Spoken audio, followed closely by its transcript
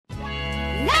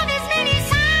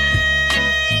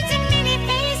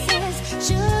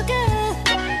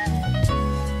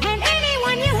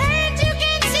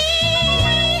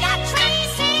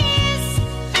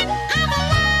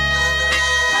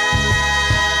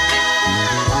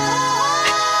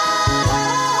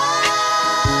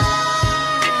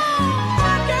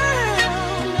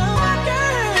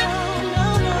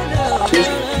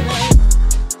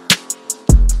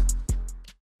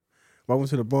welcome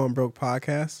to the Born Broke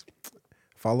podcast.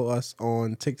 Follow us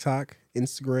on TikTok,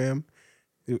 Instagram,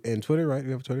 and Twitter, right? We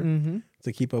have Twitter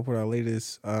to keep up with our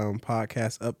latest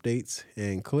podcast updates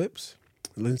and clips.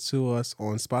 Listen to us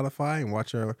on Spotify and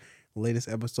watch our latest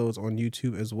episodes on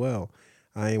YouTube as well.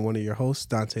 I am one of your hosts,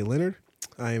 Dante Leonard.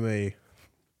 I am a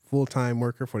full-time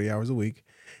worker 40 hours a week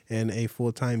and a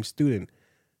full-time student.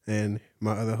 And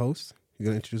my other host, you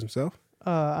going to introduce himself?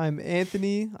 I'm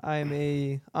Anthony. I'm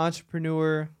a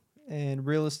entrepreneur and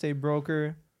real estate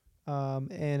broker.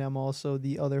 And I'm also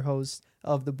the other host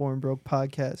of the Born Broke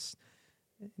podcast.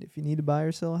 And if you need to buy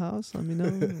or sell a house, let me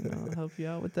know. I'll help you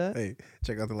out with that. Hey,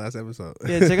 check out the last episode.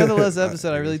 Yeah, check out the last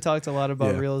episode. I really talked a lot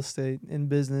about real estate and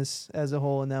business as a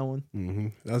whole in that one. Mm-hmm.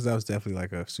 That was definitely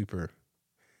like a super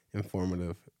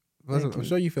informative. I'm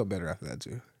sure you felt better after that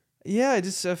too. Yeah, I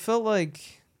felt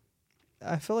like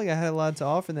I had a lot to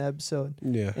offer in the episode.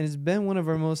 Yeah. And it's been one of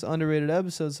our most underrated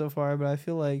episodes so far, but I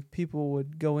feel like people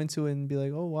would go into it and be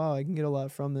like, oh, wow, I can get a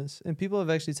lot from this. And people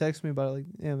have actually texted me about it, like,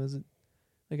 damn, is it,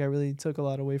 like, I really took a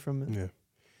lot away from it. Yeah.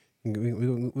 We're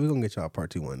going to get y'all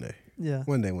part 2 one day. Yeah.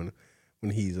 One day when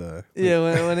he's... when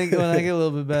I get a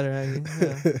little bit better. I mean,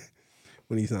 yeah.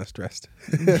 When he's not stressed.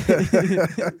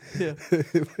 Yeah.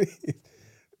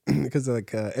 Because,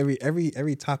 like,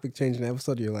 every topic change in the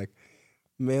episode, you're like,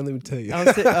 man, let me tell you.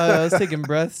 I was taking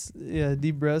breaths,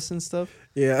 deep breaths and stuff.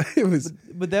 Yeah, it was.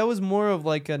 But that was more of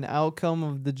like an outcome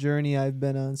of the journey I've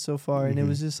been on so far, and it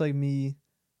was just like me,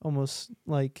 almost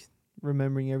like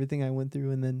remembering everything I went through,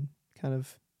 and then kind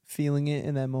of feeling it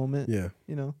in that moment. Yeah,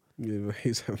 you know. Yeah,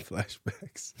 he's having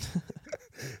flashbacks.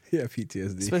 Yeah,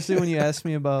 PTSD. Especially when you ask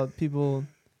me about people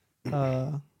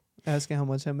asking how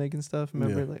much I make and stuff.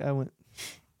 Remember, like I went.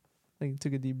 Like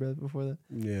took a deep breath before that.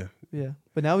 Yeah. Yeah.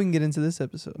 But now we can get into this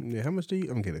episode. Yeah. How much do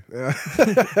you? I'm kidding. Yeah.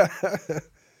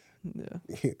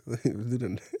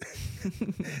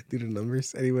 do the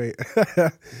numbers. Anyway,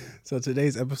 so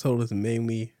today's episode is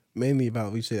mainly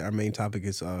about, we said our main topic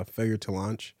is failure to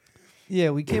launch. Yeah,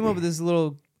 we came up with this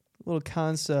little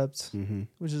concept,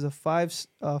 which is a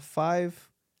five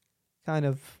kind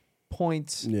of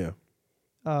points. Yeah.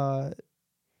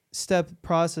 Step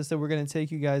process that we're going to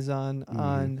take you guys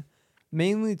on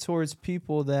mainly towards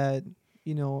people that,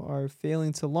 you know, are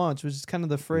failing to launch, which is kind of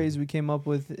the phrase we came up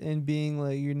with, in being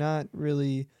like, you're not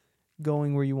really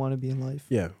going where you want to be in life.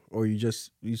 Yeah. Or you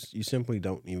simply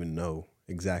don't even know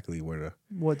exactly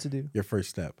what to do. Your first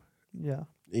step. Yeah.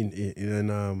 And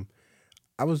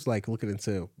I was like looking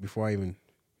into, before I even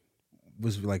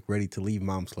was like ready to leave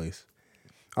mom's place.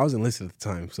 I was enlisted at the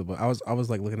time. So, but I was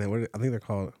like looking at I think they're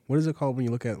called, what is it called when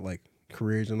you look at like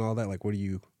careers and all that? Like,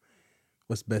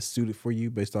 what's best suited for you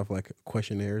based off like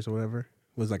questionnaires or whatever?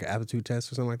 Was it like an aptitude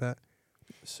test or something like that?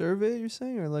 Survey, you're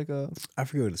saying, or like I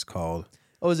forget what it's called.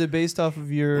 Oh, is it based off of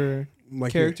your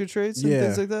like character traits and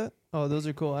things like that? Oh, those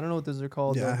are cool. I don't know what those are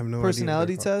called. Yeah, I have no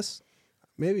personality idea. tests?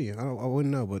 Maybe. I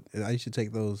wouldn't know, but I used to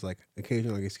take those like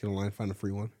occasionally. I guess get online, find a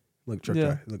free one. Look, truck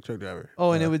driver.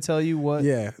 Oh, and it would tell you what?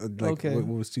 Yeah. Like what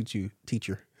would suit you,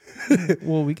 teacher.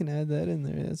 Well, we can add that in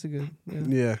there. That's a good.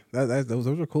 Yeah, those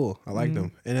are cool. I like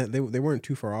them, and they weren't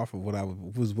too far off of what I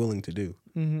was willing to do.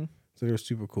 So they were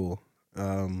super cool.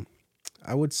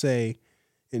 I would say,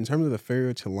 in terms of the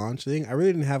failure to launch thing, I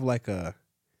really didn't have like a.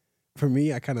 For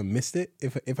me, I kind of missed it.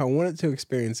 If I wanted to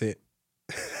experience it,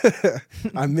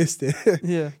 I missed it.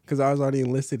 Yeah, because I was already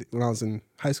enlisted when I was in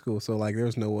high school. So like, there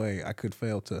was no way I could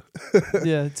fail to.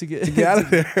 to get out of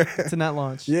there, to not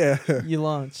launch. Yeah, you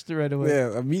launched right away.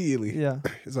 Yeah, immediately. Yeah,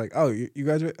 it's like, oh, you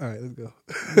graduate. All right, let's go.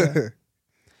 Yeah.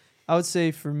 I would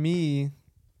say for me,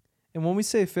 and when we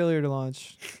say failure to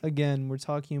launch, again, we're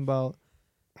talking about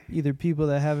either people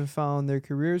that haven't found their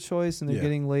career choice and they're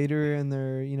getting later in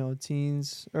their,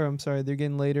 teens, or I'm sorry, they're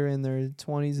getting later in their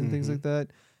 20s and things like that.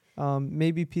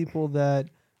 Maybe people that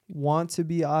want to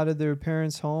be out of their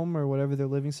parents' home or whatever their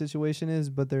living situation is,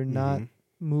 but they're not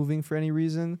moving for any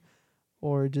reason,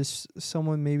 or just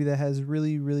someone maybe that has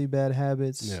really, really bad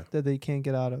habits that they can't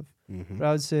get out of. But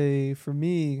I would say for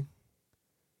me,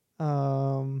 I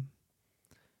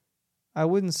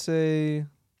wouldn't say.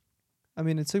 I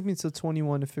mean, it took me till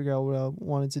 21 to figure out what I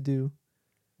wanted to do.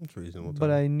 That's reasonable. But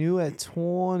I knew at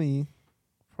 20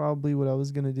 probably what I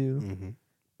was gonna do.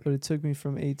 But it took me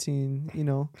from 18,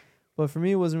 But for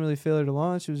me, it wasn't really failure to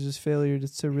launch. It was just failure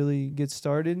to really get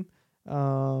started.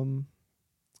 But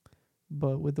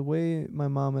with the way my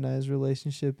mom and I's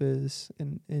relationship is,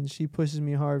 and she pushes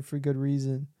me hard for good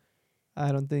reason,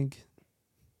 I don't think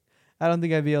I don't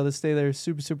think I'd be able to stay there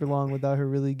super long without her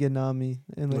really getting on me,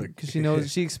 and like, because she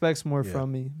knows she expects more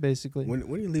from me, basically. When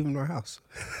are you leaving our house?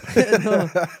 No,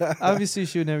 obviously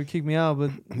she would never kick me out,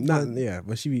 but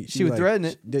but she would threaten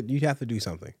it. You have to do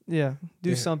something. Yeah,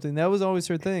 do something. That was always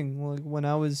her thing. Like when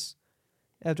I was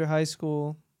after high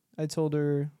school, I told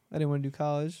her I didn't want to do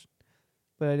college,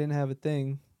 but I didn't have a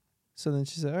thing. So then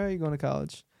she said, "All right, you're going to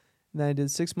college." And then I did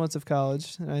 6 months of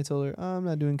college, and I told her, I'm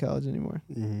not doing college anymore.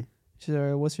 Mm-hmm. She said, all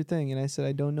right, what's your thing? And I said,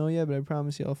 I don't know yet, but I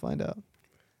promise you I'll find out.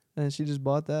 And she just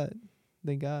bought that.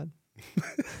 Thank God.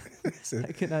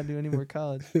 I could not do any more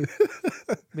college.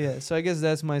 But yeah, so I guess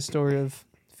that's my story of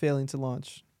failing to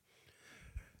launch.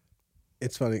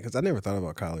 It's funny because I never thought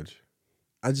about college.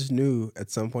 I just knew at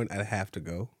some point I'd have to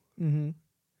go. Mm-hmm.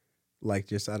 Like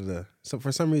just out of so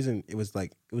for some reason it was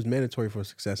mandatory for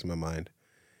success in my mind.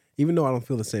 Even though I don't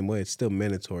feel the same way, it's still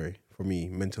mandatory for me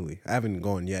mentally. I haven't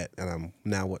gone yet, and I'm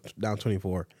now down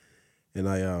 24, and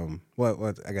I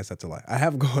I guess that's a lie. I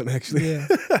have gone actually. Yeah.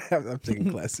 I'm taking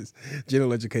classes,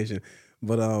 general education,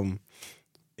 but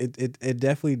it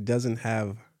definitely doesn't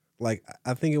have like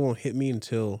I think it won't hit me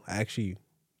until I actually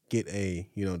get a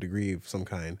degree of some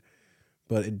kind,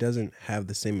 but it doesn't have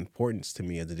the same importance to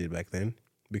me as it did back then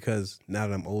because now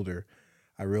that I'm older,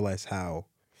 I realize how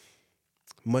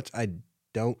much I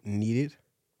don't need it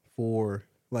for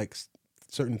like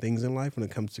certain things in life when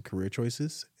it comes to career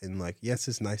choices. And like, yes,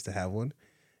 it's nice to have one,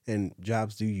 and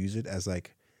jobs do use it as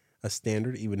like a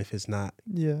standard, even if it's not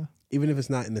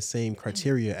in the same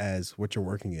criteria as what you're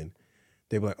working in.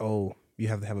 They'd be like, oh, you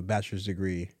have to have a bachelor's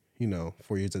degree,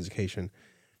 4 years education.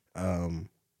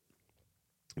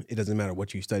 It doesn't matter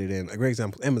what you studied in. A great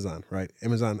example, Amazon, right?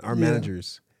 Amazon, our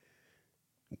managers.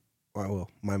 Well,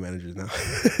 my managers now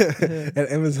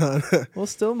at Amazon. Well,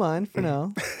 still mine for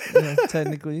now.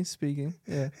 Technically speaking,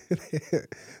 yeah.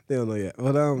 They don't know yet,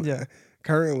 but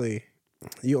currently,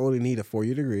 you only need a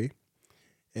 4-year degree,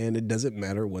 and it doesn't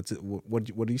matter what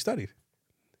you studied.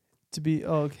 To be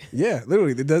okay. Yeah,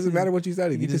 literally, it doesn't matter what you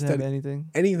studied. You can just study have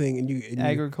anything, and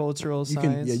agricultural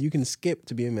science. You can skip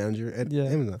to be a manager at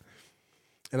Amazon.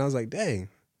 And I was like, dang.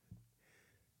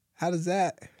 How does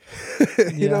that? How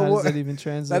does that even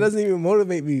translate? That doesn't even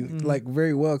motivate me like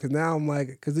very well because now I'm like,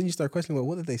 because then you start questioning, well,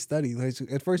 what did they study? Like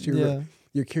at first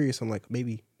you're curious on like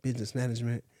maybe business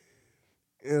management,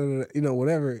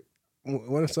 whatever.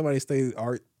 What if somebody studied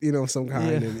art, some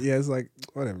kind? And it's like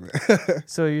whatever.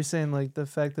 So you're saying like the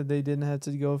fact that they didn't have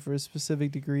to go for a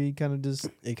specific degree kind of just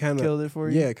killed it for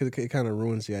you? Yeah, because it kind of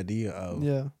ruins the idea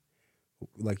of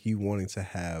like you wanting to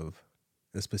have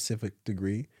a specific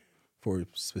degree for a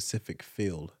specific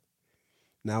field.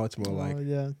 Now it's more like,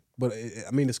 but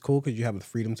I mean, it's cool because you have the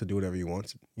freedom to do whatever you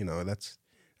want.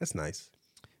 That's nice.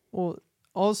 Well,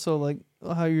 also like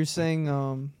how you're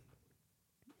saying,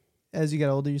 as you got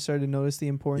older, you started to notice the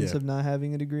importance of not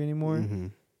having a degree anymore.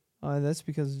 Mm-hmm. That's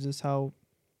because of just how,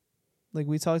 like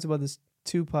we talked about this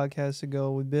 2 podcasts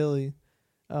ago with Billy,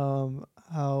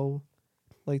 how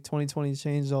like 2020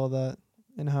 changed all that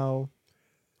and how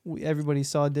everybody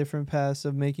saw different paths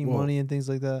of making money and things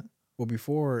like that. Well,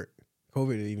 before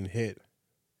COVID even hit,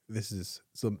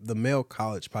 the male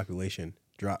college population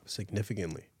dropped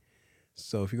significantly.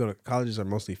 So if you go to colleges, are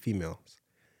mostly females.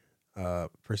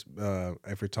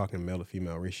 If we're talking male to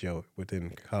female ratio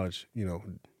within college,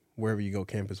 wherever you go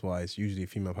campus wise, usually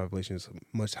female population is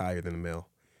much higher than the male.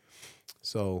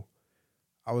 So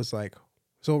I was like,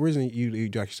 originally you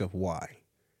ask yourself why,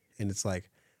 and it's like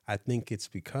I think it's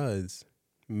because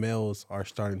males are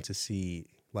starting to see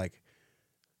like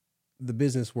the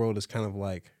business world is kind of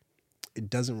like it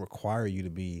doesn't require you to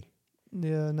be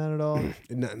not at all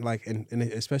not like and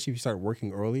especially if you start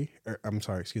working early I'm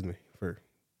sorry, excuse me for a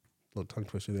little tongue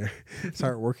twister there.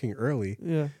 Start working early.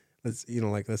 Let's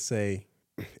say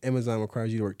Amazon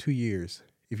requires you to work 2 years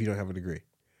if you don't have a degree.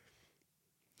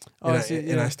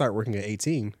 And I start working at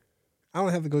 18. I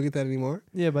don't have to go get that anymore.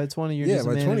 Yeah, by 20 you're just a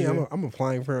manager. 20 I'm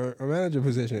applying for a manager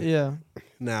position. Yeah.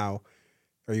 Now,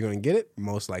 are you going to get it?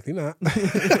 Most likely not.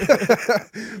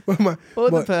 It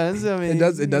depends. I mean, it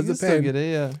does depend. Still get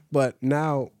it, yeah. But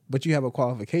you have a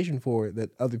qualification for it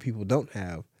that other people don't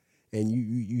have, and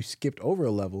you skipped over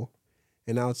a level,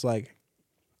 and now it's like,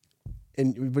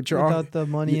 but you're without the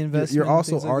money investment. You're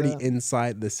also already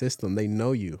inside the system. They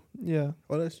know you. Yeah.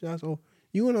 Oh, that's just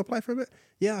you want to apply for it?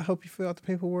 Yeah, I help you fill out the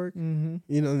paperwork.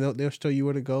 Mm-hmm. They'll show you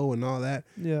where to go and all that.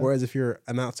 Yeah. Whereas if you're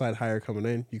an outside hire coming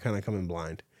in, you kind of come in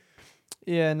blind.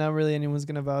 Yeah, not really anyone's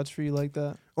gonna vouch for you like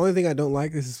that. Only thing I don't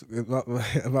like is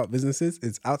about businesses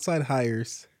is outside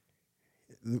hires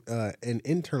and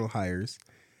internal hires.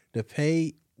 The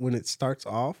pay when it starts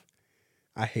off,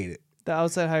 I hate it. The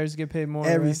outside hires get paid more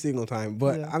every right? single time.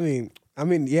 But Yeah. I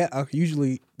mean, yeah.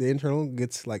 Usually the internal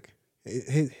gets like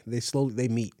they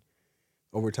meet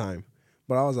over time.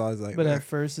 But I was always like, But at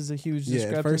first, is a huge Yeah,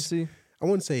 at first- discrepancy.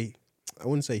 I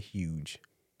wouldn't say huge,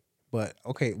 but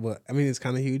okay. Well, I mean, it's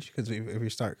kind of huge because if you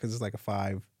start, because it's like a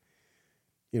 5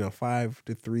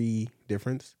 to 3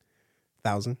 difference,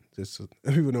 1,000. Just so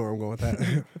people know where I'm going with that.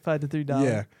 $5 to $3.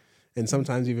 Yeah, and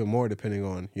sometimes even more depending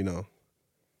on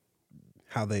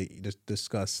how they just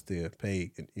discuss the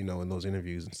pay, in those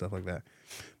interviews and stuff like that.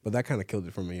 But that kind of killed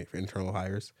it for me for internal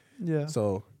hires. Yeah.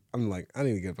 So I'm like, I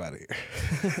need to get up out of here.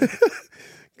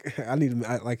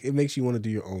 It makes you want to do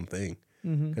your own thing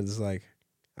Mm-hmm. because it's like,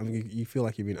 I mean, you feel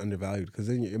like you're being undervalued because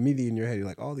then immediately in your head you're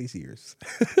like, all these years.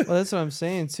 Well, that's what I'm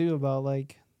saying too about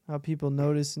like how people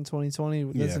noticed in 2020.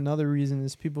 That's Yeah. another reason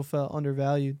is people felt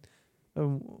undervalued.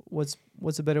 What's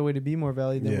a better way to be more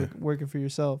valued than Yeah. working for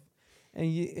yourself?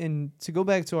 And to go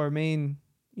back to our main,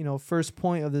 first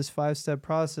point of this 5-step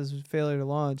process with failure to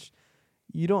launch,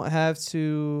 you don't have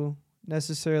to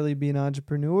necessarily be an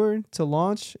entrepreneur to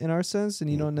launch in our sense,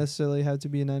 and you don't necessarily have to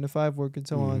be a 9-to-5 worker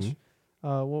to launch.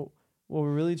 What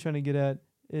we're really trying to get at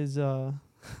is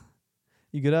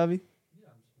you good, Avi?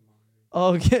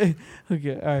 Oh, okay.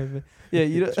 Okay. All right. Man. Yeah,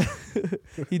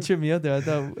 he tripped me up there. I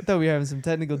thought we were having some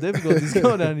technical difficulties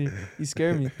going on here. You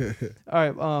scared me.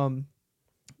 All right.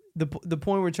 The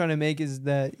point we're trying to make is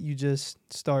that you just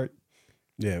start.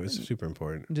 Yeah, it's super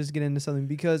important. Just get into something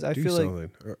because I do feel something.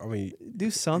 like I mean,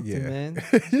 do something, yeah. man.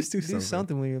 Just Do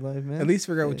something with your life, man. At least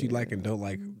figure out what you like and don't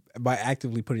like by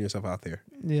actively putting yourself out there.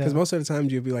 Yeah. Because most of the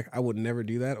times you'll be like, I would never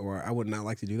do that, or I would not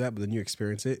like to do that, but then you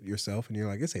experience it yourself and you're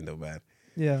like, this ain't no bad.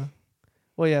 Yeah.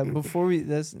 Well, yeah. Before we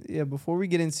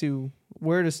get into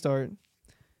where to start,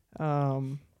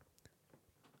 I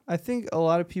think a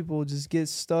lot of people just get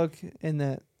stuck in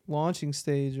that launching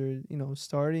stage or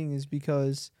starting is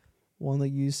because one,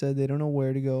 like you said, they don't know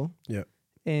where to go. Yeah.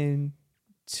 And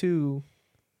 2,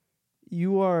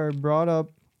 you are brought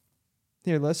up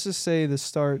here. Let's just say the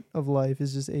start of life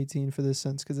is just 18 for this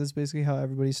sense, because that's basically how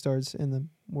everybody starts in the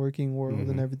working world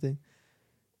and everything.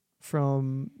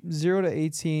 From 0 to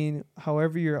 18,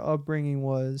 however your upbringing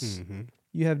was,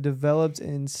 you have developed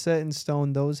and set in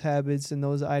stone those habits and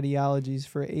those ideologies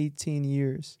for 18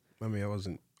 years. I mean, I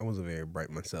wasn't very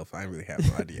bright myself. I didn't really have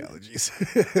no ideologies.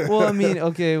 Well, I mean,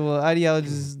 okay, well,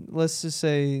 ideologies, let's just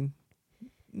say,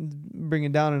 bring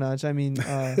it down a notch. I mean,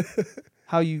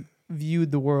 how you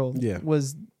viewed the world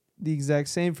was the exact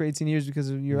same for 18 years because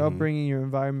of your upbringing, your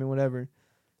environment, whatever.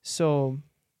 So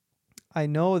I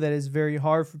know that it's very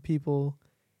hard for people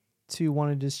to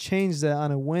want to just change that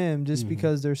on a whim just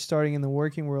because they're starting in the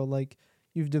working world. Like,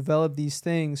 you've developed these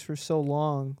things for so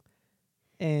long,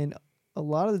 and a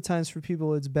lot of the times for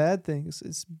people it's bad things,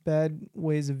 it's bad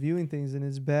ways of viewing things, and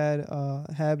it's bad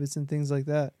habits and things like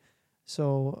that.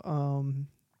 So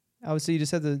I would say you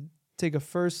just have to take a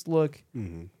first look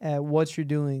at what you're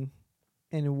doing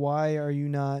and why are you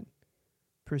not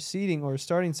proceeding or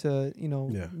starting to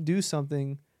do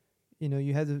something.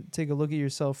 You had to take a look at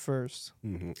yourself first.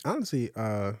 Honestly,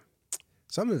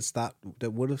 something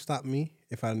that would have stopped me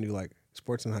if I knew like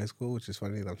sports in high school, which is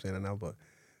funny that I'm saying that now, but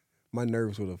my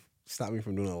nerves would have stopped me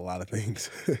from doing a lot of things.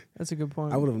 That's a good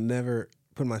point. I would have never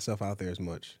put myself out there as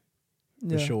much,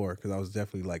 for sure, because I was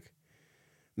definitely like,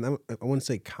 I wouldn't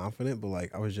say confident, but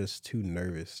like I was just too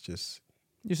nervous.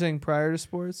 You're saying prior to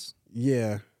sports?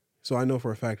 Yeah. So I know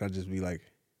for a fact I'd just be like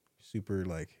super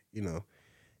like, nah,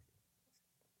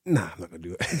 I'm not gonna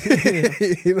do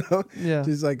it. Yeah.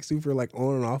 Just like super like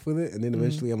on and off with it, and then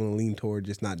eventually I'm gonna lean toward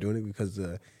just not doing it because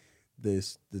the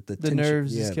tension,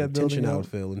 nerves just kept the tension building I up. would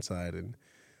feel inside, and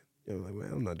like, man,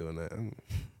 I'm not doing that.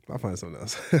 I'll find something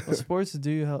else. Well, sports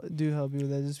do help you with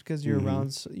that just because you're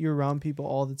around people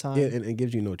all the time. Yeah, and it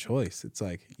gives you no choice. It's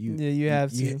like you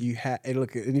have to. You have and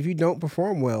look, and if you don't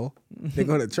perform well, they're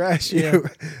gonna trash you.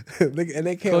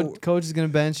 They can't. Coach is gonna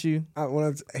bench you.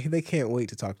 They can't wait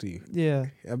to talk to you. Yeah.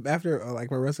 After like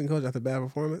my wrestling coach after bad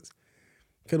performance,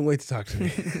 couldn't wait to talk to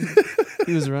me.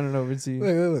 He was running over to you.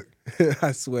 Look.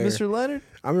 I swear. Mr. Leonard?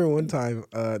 I remember one time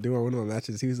during one of my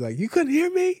matches, he was like, "You couldn't hear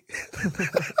me?"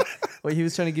 Wait, he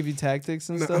was trying to give you tactics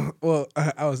and stuff? Well,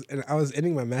 I was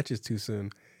ending my matches too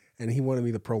soon, and he wanted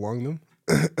me to prolong them.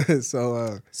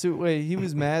 So wait, he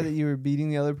was mad that you were beating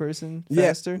the other person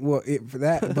faster? Yeah, well, for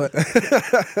that, but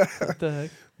What the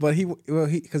heck? But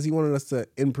because he wanted us to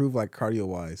improve like cardio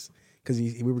wise. Because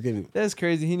we were getting... That's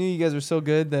crazy. He knew you guys were so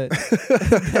good that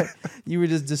you were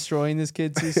just destroying this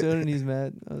kid too soon, and he's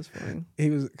mad. That was funny. He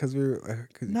was... Because we were...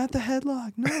 Not the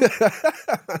headlock. No.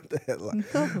 Not the headlock.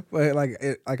 No. But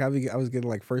I was getting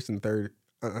like first and third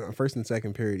first and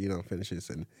second period, finishes,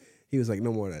 and he was like,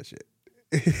 no more of that shit.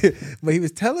 But he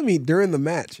was telling me during the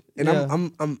match, and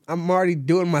I'm already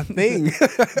doing my thing.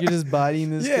 You're just bodying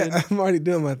this kid? I'm already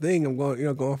doing my thing. I'm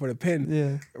going for the pin.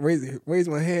 Yeah. Raise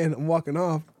my hand. I'm walking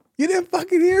off. You didn't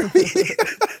fucking hear me.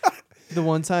 The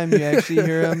one time you actually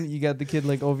hear him, you got the kid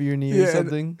like over your knee or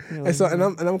something.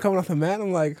 I'm coming off the mat.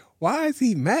 I'm like, why is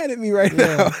he mad at me right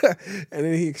now? And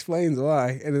then he explains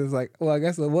why, and it's like, well, I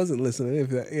guess I wasn't listening.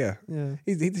 Yeah.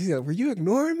 He's like, were you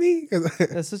ignoring me?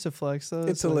 That's such a flex, though.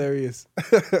 It's hilarious.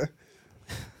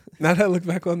 Now that I look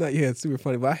back on that, it's super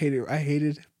funny. But I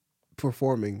hated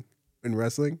performing in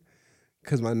wrestling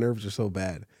because my nerves are so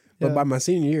bad. But by my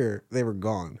senior year, they were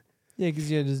gone. Yeah,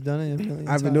 because you had just done it.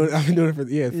 I've been doing it for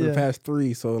the past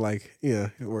 3. So like,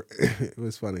 it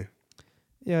was funny.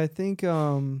 Yeah, I think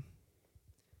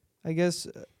I guess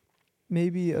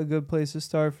maybe a good place to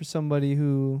start for somebody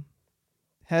who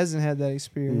hasn't had that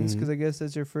experience, because I guess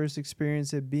that's your first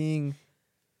experience at being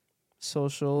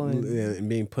social and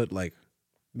being put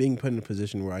in a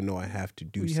position where I know I have to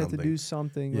do something. You have to do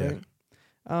something,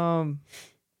 right?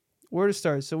 Where to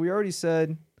start? So we already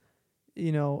said,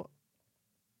 the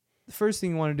first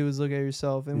thing you want to do is look at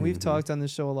yourself, and we've talked on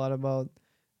this show a lot about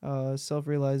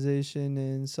self-realization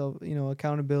and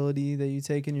accountability that you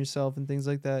take in yourself and things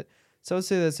like that. So I would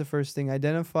say that's the first thing.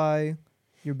 Identify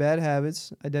your bad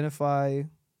habits. Identify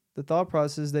the thought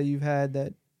process that you've had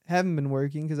that haven't been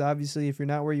working, because obviously if you're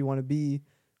not where you want to be,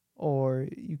 or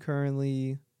you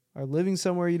currently are living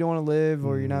somewhere you don't want to live,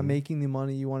 or you're not making the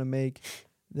money you want to make,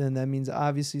 then that means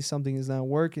obviously something is not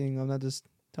working. I'm not just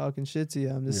talking shit to you.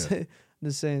 I'm just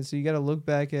saying. So you got to look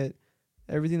back at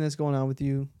everything that's going on with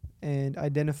you and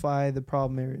identify the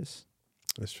problem areas.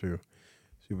 That's true.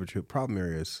 Super true. Problem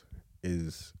areas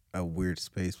is a weird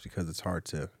space because it's hard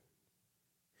to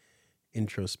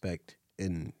introspect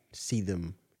and see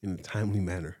them in a timely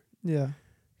manner. Yeah.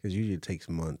 Because usually it takes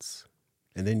months.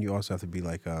 And then you also have to be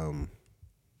like, how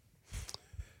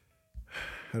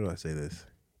do I say this?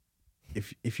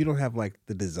 If you don't have like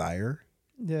the desire,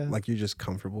 like you're just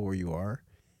comfortable where you are,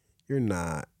 you're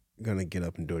not going to get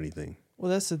up and do anything.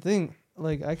 Well, that's the thing.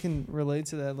 Like, I can relate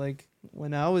to that. Like,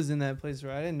 when I was in that place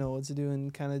where I didn't know what to do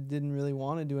and kind of didn't really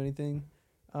want to do anything,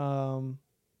 one,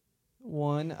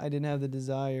 I didn't have the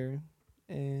desire,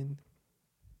 and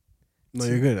no,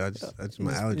 you're good. I just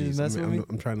my allergies.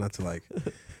 I'm trying not to like,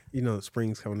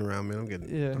 spring's coming around, man. I'm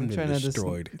getting trying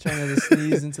destroyed. Trying not to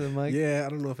sneeze into the mic. Yeah, I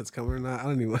don't know if it's coming or not. I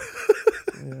don't even.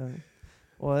 Yeah.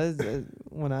 Well,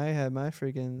 when I had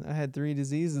I had 3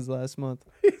 diseases last month.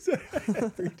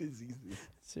 3 diseases.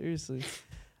 Seriously.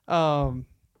 Where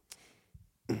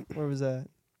was that?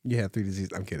 You had 3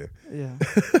 diseases. I'm kidding. Yeah.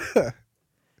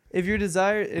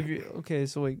 Okay,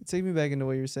 so wait, take me back into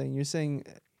what you're saying. You're saying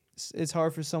it's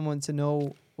hard for someone to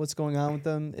know what's going on with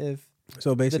them if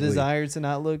the desire to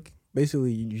not look.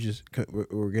 Basically, you just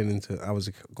we're getting into. I was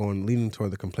leaning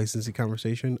toward the complacency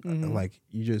conversation. Like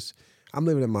I'm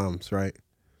living at mom's, right?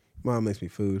 Mom makes me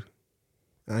food.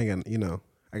 I ain't got,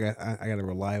 I got a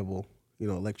reliable,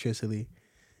 electricity,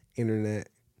 internet.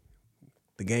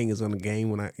 The gang is on the game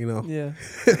when I, Yeah.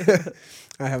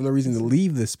 I have no reason to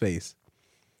leave this space.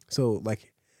 So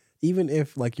like, even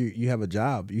if like you have a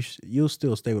job, you'll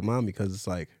still stay with mom because it's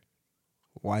like,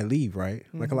 why leave, right?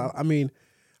 Like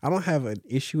I don't have an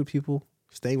issue with people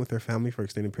staying with their family for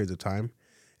extended periods of time,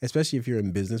 especially if you're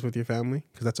in business with your family,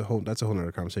 because that's a whole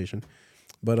other conversation.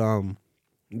 But I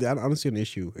don't see an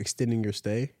issue extending your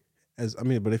stay,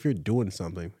 but if you're doing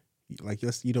something, like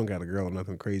you don't got a girl or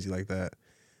nothing crazy like that,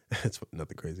 it's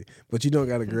nothing crazy, but you don't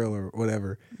got a girl or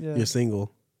whatever, you're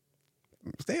single,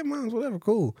 stay at mom's, whatever,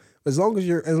 cool. As long as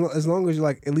you're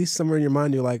like, at least somewhere in your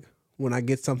mind, you're like, when I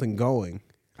get something going,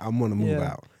 I'm gonna move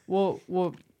out. Well,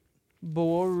 but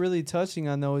what we're really touching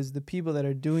on though is the people that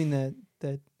are doing that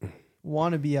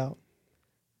want to be out.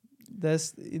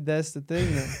 That's the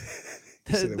thing though.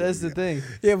 That's the thing.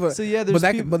 Yeah, but so there's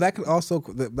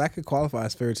that could qualify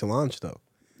as fair to launch though.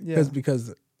 Yeah.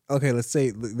 Because okay, let's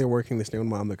say they're working, they stay with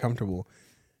mom, they're comfortable.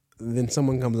 Then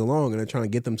someone comes along and they're trying to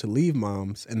get them to leave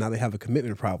mom's, and now they have a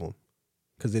commitment problem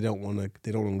because they don't want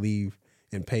to leave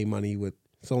and pay money with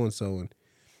so and so. And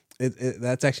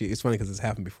that's actually, it's funny because it's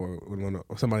happened before when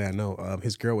somebody I know,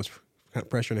 his girl was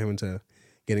pressuring him into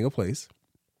getting a place.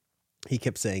 He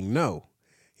kept saying no.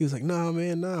 He was like, "No,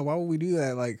 man, no. Why would we do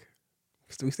that? Like,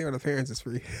 we stay with our parents. It's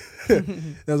free."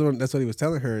 That's what he was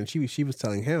telling her, and she was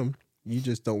telling him, "You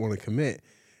just don't want to commit."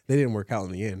 They didn't work out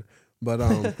in the end, but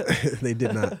they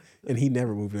did not, and he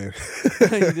never moved in.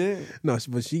 He did? No,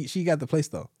 but she got the place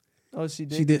though. Oh, she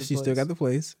did. She did. She still got the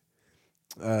place.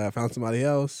 Found somebody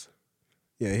else.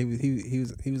 Yeah, he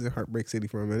was in Heartbreak City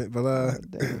for a minute, but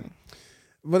Dang.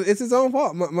 but it's his own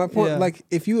fault. My point, Yeah. like,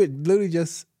 if you had literally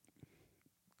just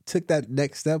took that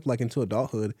next step, like into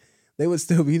adulthood, they would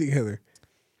still be together.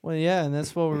 Well, yeah, and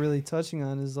that's what we're really touching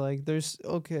on is like there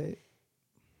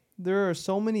are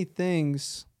so many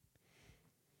things,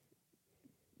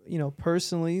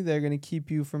 personally that are going to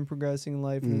keep you from progressing in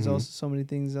life, and there's also so many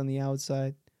things on the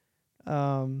outside.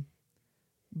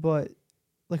 But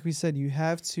like we said, you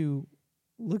have to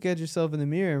look at yourself in the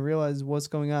mirror and realize what's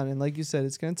going on. And like you said,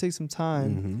 it's going to take some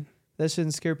time. That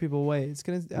shouldn't scare people away. It's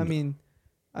going to, I mean,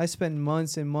 I spent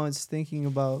months and months thinking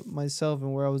about myself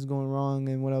and where I was going wrong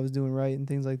and what I was doing right and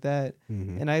things like that.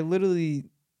 And I literally,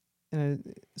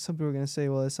 some people are going to say,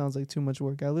 well, it sounds like too much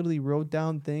work. I literally wrote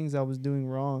down things I was doing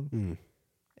wrong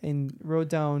and wrote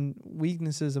down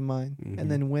weaknesses of mine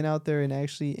and then went out there and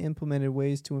actually implemented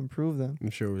ways to improve them. I'm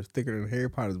sure it was thicker than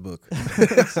Harry Potter's book.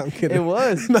 I'm kidding. It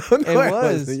was. No, it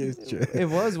was. It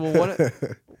was. Well,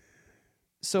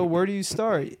 so where do you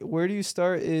start? Where do you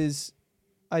start is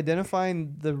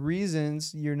identifying the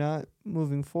reasons you're not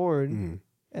moving forward and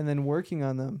then working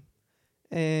on them.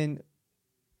 And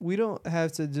we don't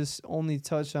have to just only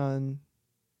touch on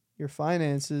your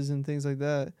finances and things like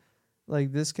that.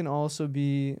 Like this can also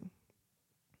be,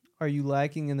 are you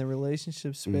lacking in the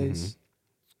relationship space?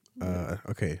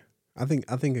 Okay. I think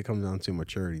it comes down to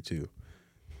maturity too.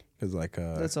 Cause like,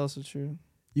 that's also true.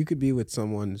 You could be with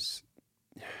someone's,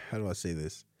 how do I say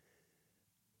this?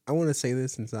 I want to say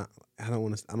this since I don't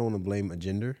want to blame a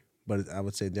gender, but I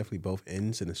would say definitely both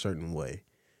ends in a certain way.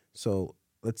 So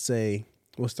let's say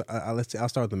I'll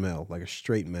start with the male, like a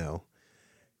straight male,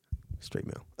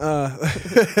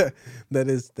 that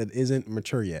isn't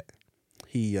mature yet.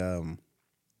 He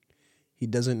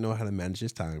doesn't know how to manage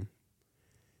his time.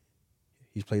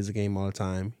 He plays the game all the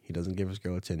time. He doesn't give his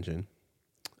girl attention,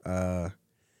 and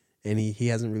he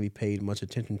hasn't really paid much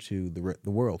attention to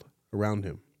the world around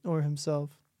him or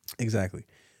himself. Exactly.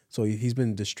 So he's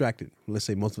been distracted. Let's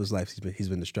say most of his life he's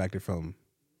been distracted from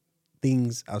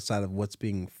things outside of what's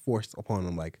being forced upon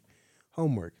him, like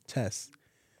homework, tests,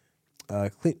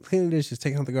 cleaning dishes,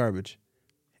 taking out the garbage.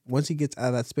 Once he gets out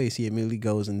of that space, he immediately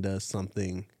goes and does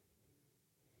something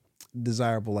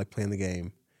desirable, like playing the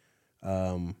game.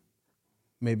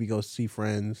 Maybe go see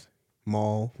friends,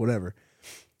 mall, whatever.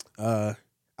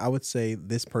 I would say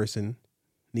this person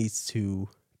needs to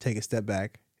take a step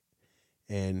back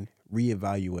and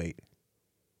reevaluate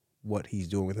what he's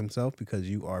doing with himself, because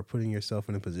you are putting yourself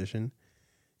in a position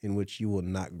in which you will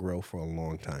not grow for a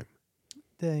long time.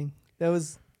 Dang. That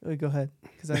was... Wait, go ahead,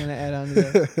 because I'm going to add on to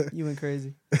that. You went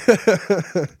crazy.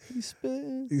 You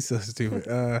spit. He's so stupid.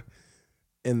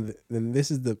 And then this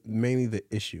is mainly the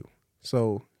issue.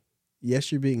 So,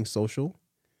 yes, you're being social,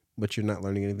 but you're not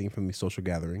learning anything from these social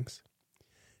gatherings.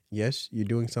 Yes, you're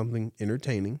doing something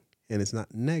entertaining, and it's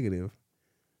not negative,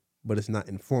 but it's not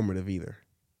informative either.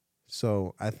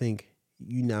 So I think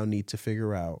you now need to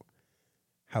figure out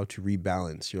how to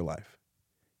rebalance your life.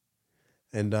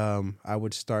 And I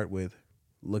would start with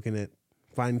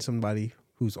finding somebody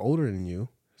who's older than you,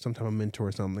 some type of mentor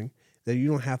or something, that you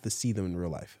don't have to see them in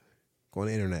real life. Go on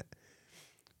the internet.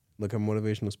 Look up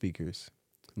motivational speakers.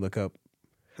 Look up,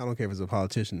 I don't care if it's a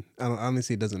politician.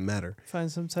 Honestly, it doesn't matter.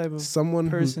 Find some type of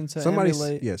person to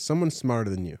emulate. Yeah, someone smarter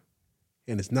than you.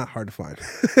 And it's not hard to find.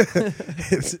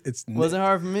 Wasn't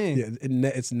hard for me. Yeah,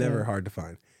 it's never hard to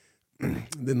find.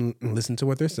 Then listen to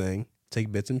what they're saying.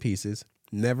 Take bits and pieces.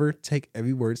 Never take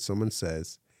every word someone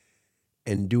says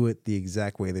and do it the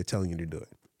exact way they're telling you to do it.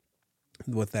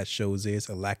 What that shows is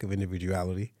a lack of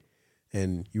individuality,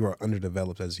 and you are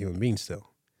underdeveloped as a human being still.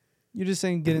 You're just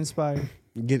saying get inspired.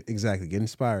 Get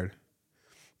inspired,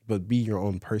 but be your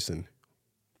own person.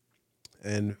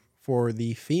 And for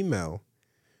the female,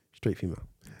 straight female,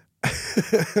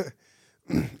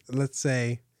 let's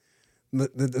say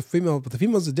the female, but the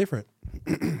females are different.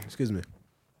 Excuse me.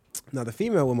 Now the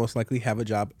female will most likely have a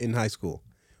job in high school,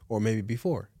 or maybe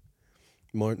before.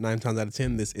 9 times out of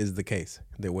 10, this is the case.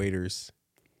 They're waiters,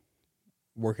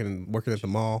 working at the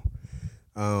mall.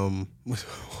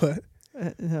 What?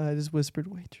 I just whispered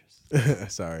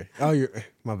waitress. Sorry. Oh,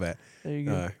 my bad. There you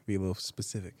go. Be a little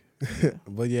specific. Yeah.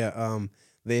 But yeah,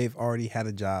 they've already had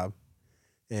a job,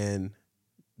 and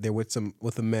they're with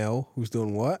a male who's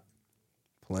doing what?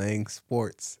 Playing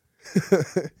sports.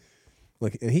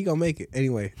 Look, and he gonna make it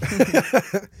anyway.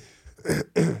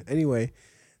 Anyway,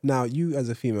 now you as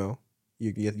a female,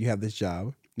 you have this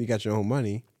job. You got your own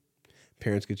money.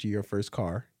 Parents get you your first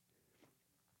car,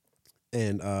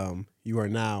 and you are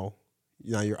now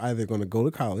you're either going to go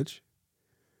to college,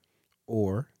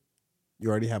 or you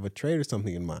already have a trade or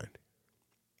something in mind.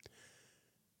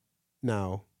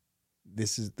 Now,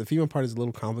 the female part is a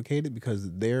little complicated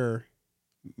because their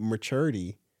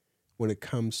maturity when it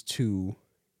comes to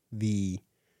the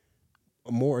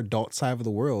more adult side of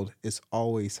the world is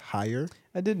always higher.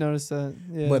 I did notice that.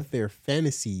 Yeah. But their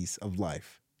fantasies of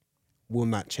life will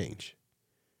not change.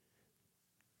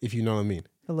 If you know what I mean.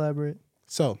 Elaborate.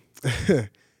 So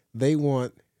they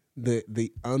want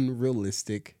the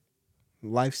unrealistic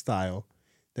lifestyle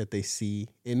that they see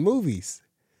in movies.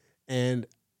 And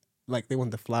like they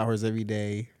want the flowers every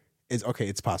day.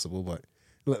 It's possible, but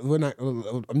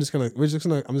I'm just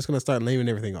gonna start naming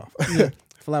everything off. Yeah.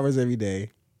 Flowers every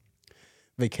day.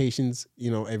 Vacations,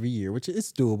 every year, which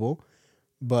is doable.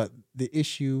 But the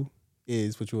issue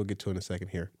is, which we'll get to in a second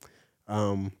here.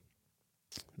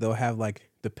 They'll have like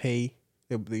the pay,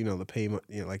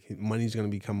 like money's going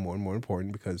to become more and more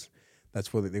important because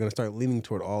that's where they're going to start leaning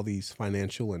toward all these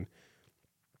financial and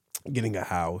getting a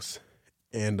house.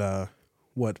 And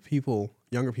what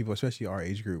younger people, especially our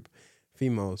age group,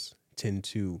 females tend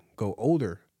to go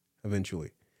older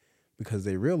eventually because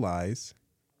they realize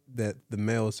that the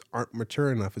males aren't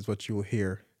mature enough is what you will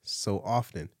hear so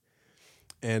often.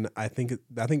 And I think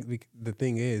the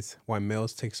thing is why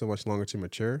males take so much longer to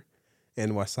mature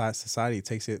and why society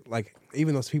takes it, like,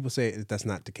 even though people say that's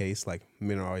not the case, like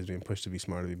men are always being pushed to be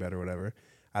smarter, to be better, whatever.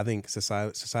 I think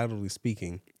societally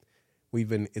speaking,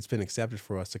 it's been accepted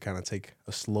for us to kind of take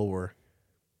a slower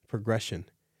progression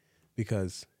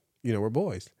because, we're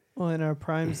boys. Well, in our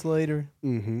primes later.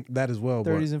 Mm-hmm. That as well.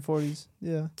 30s and 40s.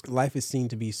 Yeah. Life is seen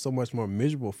to be so much more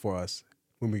miserable for us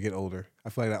when we get older. I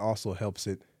feel like that also helps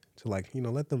it to let them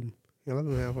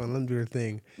have fun, let them do their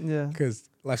thing. Yeah. Because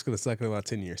life's going to suck in about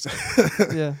 10 years.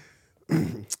 Yeah.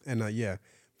 And yeah.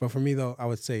 But for me though, I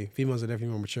would say females are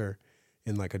definitely more mature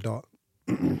in like adult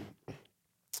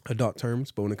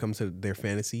terms. But when it comes to their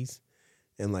fantasies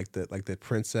and like the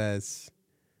princess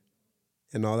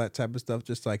and all that type of stuff,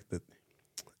 just like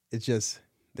it's just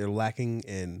they're lacking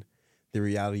in the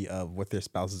reality of what their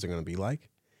spouses are going to be like.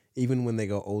 Even when they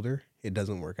go older, it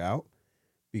doesn't work out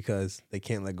because they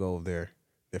can't let go of their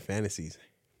fantasies.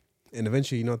 And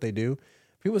eventually, you know what they do?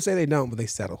 People say they don't, but they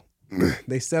settle.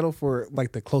 They settle for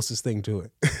like the closest thing to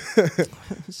it.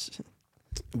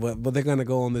 But they're going to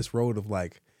go on this road of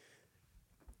like,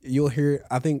 you'll hear,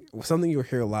 I think something you'll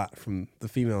hear a lot from the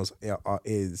females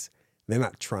is they're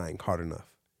not trying hard enough.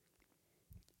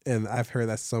 And I've heard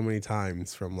that so many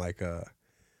times from like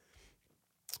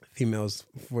females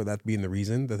for that being the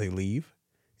reason that they leave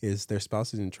is their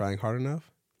spouse isn't trying hard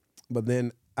enough. But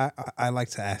then I like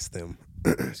to ask them,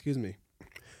 excuse me,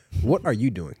 what are you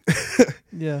doing?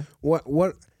 Yeah.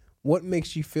 What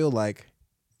makes you feel like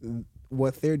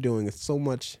what they're doing is so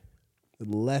much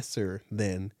lesser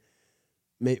than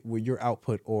your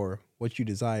output or what you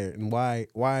desire? And why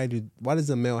does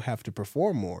a male have to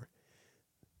perform more?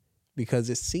 Because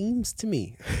it seems to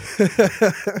me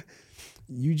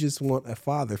you just want a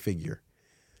father figure,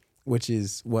 which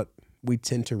is what we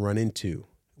tend to run into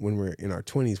when we're in our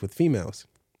 20s with females.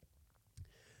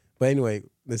 But anyway,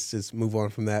 let's just move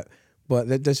on from that.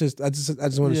 But I just want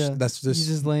to, that's just,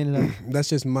 you're just laying it out. That's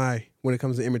just when it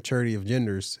comes to immaturity of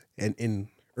genders and in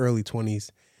early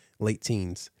 20s, late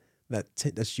teens,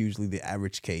 that's usually the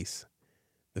average case.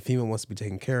 The female wants to be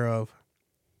taken care of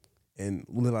and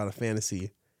live out a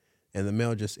fantasy. And the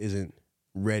male just isn't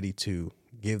ready to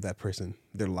give that person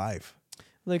their life.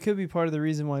 Well, that could be part of the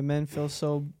reason why men feel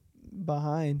so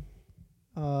behind.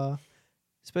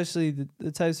 Especially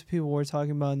the types of people we're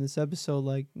talking about in this episode,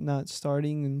 like not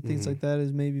starting and things like that,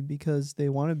 is maybe because they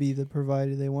want to be the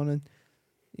provider. They want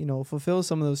to, fulfill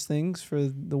some of those things for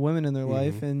the women in their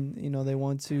life, and they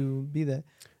want to be that.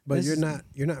 But you're not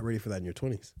ready for that in your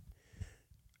 20s.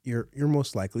 You're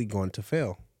most likely going to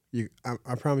fail.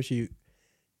 I promise you.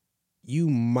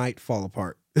 You might fall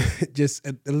apart just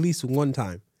at least one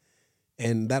time.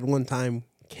 And that one time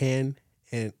can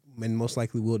and most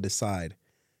likely will decide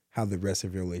how the rest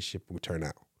of your relationship will turn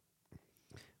out.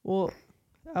 Well,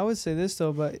 I would say this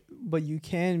though, but you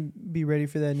can be ready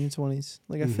for that in your 20s.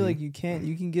 Like I feel like you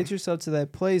can get yourself to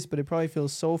that place, but it probably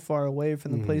feels so far away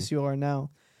from the place you are now.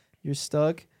 You're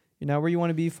stuck. You're not where you want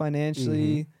to be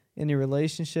financially, in your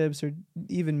relationships, or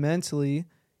even mentally.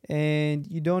 And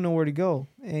you don't know where to go.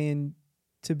 And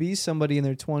to be somebody in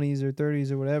their 20s or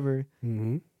 30s or whatever,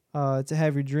 to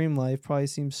have your dream life probably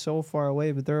seems so far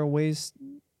away. But there are ways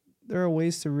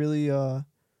to really to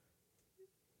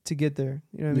get there.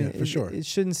 You know what I mean? For sure. It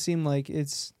shouldn't seem like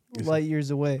it's light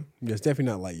years away. Yeah, it's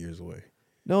definitely not light years away.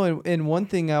 No, and one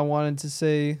thing I wanted to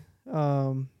say,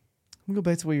 let me go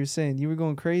back to what you were saying. You were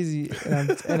going crazy,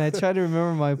 and I tried to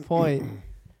remember my point.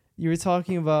 You were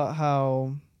talking about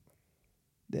how...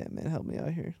 Damn, man, help me out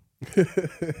here.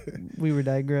 We were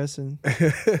digressing.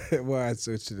 Well, I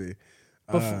switched to the.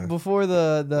 Before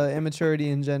the immaturity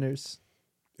in genders.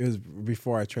 It was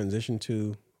before I transitioned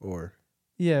to, or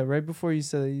yeah, right before you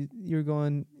said it, you were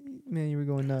going, man, you were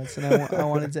going nuts, and I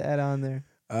wanted to add on there.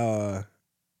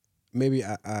 Maybe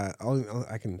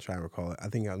I can try and recall it. I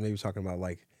think I was maybe talking about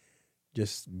like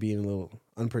just being a little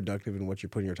unproductive in what you're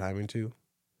putting your time into.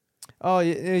 Oh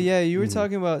yeah, you were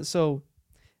talking about. So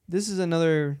this is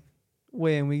another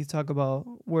way, and we can talk about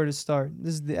where to start.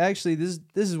 This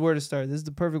is where to start. This is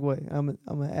the perfect way. I'm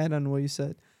gonna add on to what you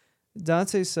said.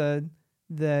 Dante said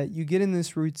that you get in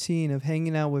this routine of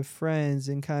hanging out with friends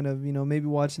and kind of, maybe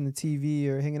watching the TV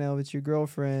or hanging out with your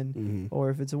girlfriend, or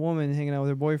if it's a woman, hanging out with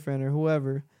her boyfriend or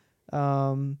whoever,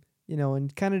 and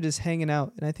kind of just hanging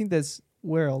out. And I think that's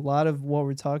where a lot of what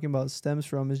we're talking about stems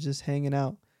from, is just hanging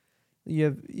out.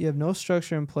 You have no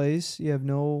structure in place. You have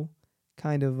no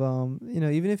kind of,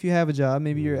 even if you have a job,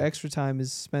 maybe your extra time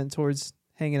is spent towards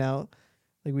hanging out,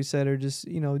 like we said, or just,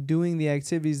 doing the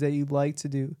activities that you'd like to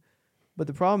do. But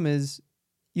the problem is,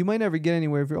 you might never get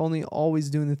anywhere if you're only always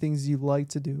doing the things you like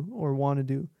to do or want to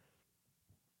do.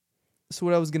 So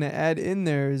what I was going to add in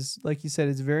there is, like you said,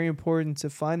 it's very important to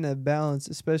find that balance,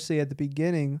 especially at the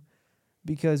beginning,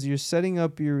 because you're setting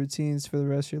up your routines for the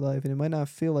rest of your life. And it might not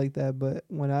feel like that, but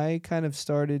when I kind of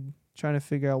started trying to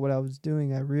figure out what I was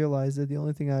doing, I realized that the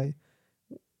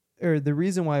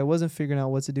reason why I wasn't figuring out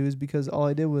what to do is because all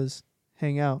I did was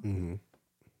hang out. Mm-hmm.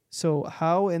 So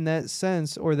how, in that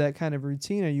sense, or that kind of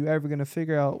routine, are you ever going to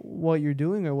figure out what you're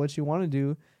doing or what you want to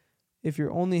do if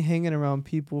you're only hanging around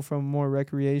people from a more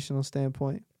recreational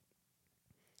standpoint?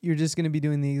 You're just going to be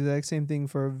doing the exact same thing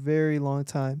for a very long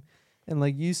time. And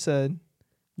like you said,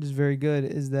 which is very good,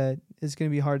 is that it's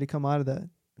going to be hard to come out of that.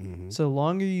 Mm-hmm. So the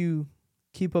longer you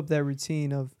keep up that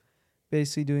routine of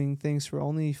basically doing things for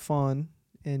only fun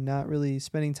and not really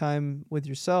spending time with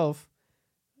yourself,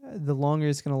 the longer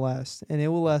it's going to last. And it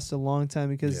will last a long time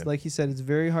because, like you said, it's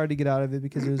very hard to get out of it,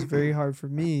 because it was very hard for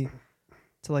me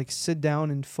to like sit down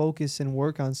and focus and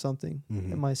work on something.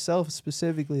 And myself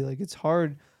specifically, like, it's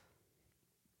hard.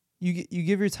 You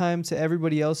give your time to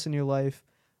everybody else in your life,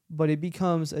 but it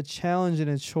becomes a challenge and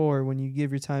a chore when you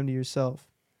give your time to yourself.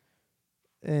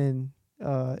 And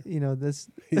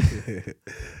this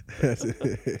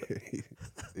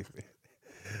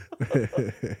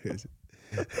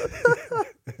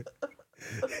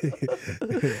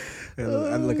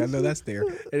Look, I know that's there.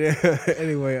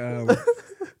 Anyway,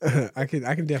 I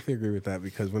can definitely agree with that,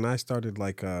 because when I started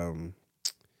getting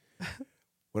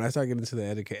into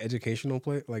the educational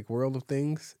world of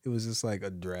things, it was just like a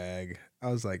drag. I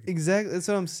was like, exactly. That's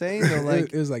what I'm saying though.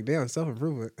 Like, it was like, damn,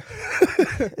 self-improvement.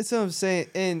 That's what I'm saying.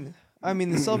 And I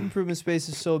mean, the self-improvement space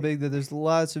is so big that there's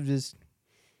lots of just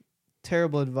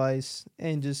terrible advice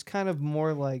and just kind of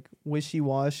more like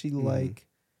wishy-washy, like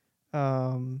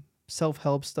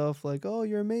self-help stuff, like, oh,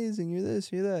 you're amazing, you're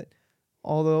this, you're that.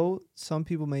 Although some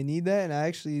people may need that,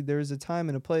 and there's a time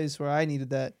and a place where I needed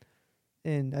that,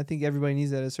 and I think everybody needs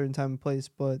that at a certain time and place.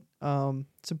 But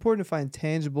it's important to find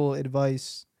tangible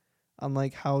advice on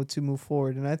like how to move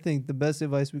forward. And I think the best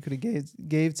advice we could have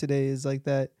gave today is like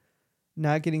that,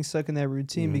 not getting stuck in that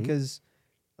routine, because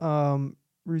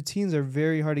routines are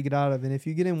very hard to get out of. And if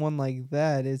you get in one like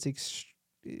that, it's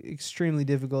extremely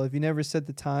difficult. If you never set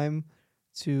the time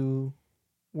to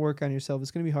work on yourself, it's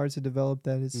going to be hard to develop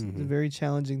that. It's a very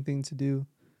challenging thing to do.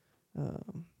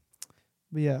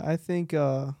 But yeah, I think...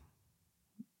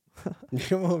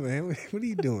 Come on, man. What are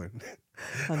you doing?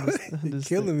 I'm just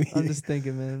killing me. I'm just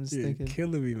thinking, man. I'm just thinking.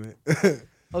 Killing me, man.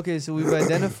 Okay, so we've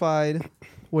identified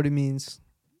what it means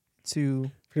to...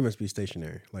 pretty much be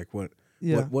stationary. Like what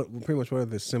are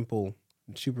the simple,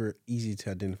 super easy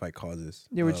to identify causes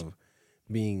of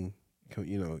being,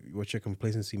 what your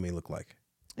complacency may look like.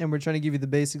 And we're trying to give you the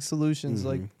basic solutions,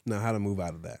 like... Now, how to move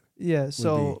out of that. Yeah,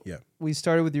 so we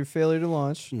started with your failure to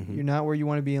launch. You're not where you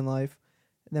want to be in life.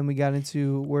 And then we got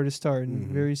into where to start and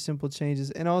very simple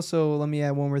changes. And also, let me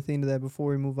add one more thing to that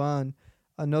before we move on.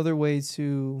 Another way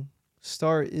to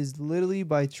start is literally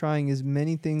by trying as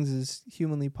many things as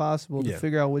humanly possible to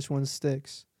figure out which one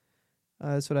sticks.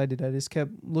 That's what I did. I just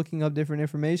kept looking up different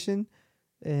information,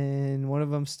 and one of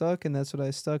them stuck, and that's what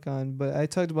I stuck on. But I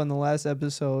talked about in the last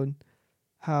episode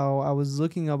how I was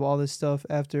looking up all this stuff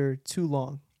after too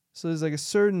long. So there's like a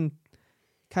certain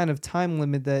kind of time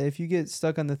limit that if you get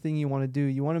stuck on the thing you want to do,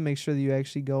 you want to make sure that you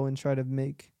actually go and try to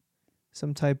make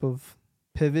some type of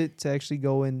pivot to actually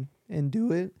go and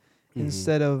do it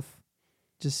instead of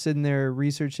just sitting there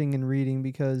researching and reading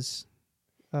because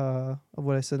of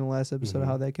what I said in the last episode,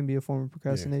 how that can be a form of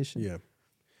procrastination. Yeah.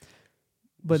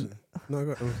 But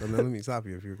let me stop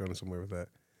you if you're going somewhere with that.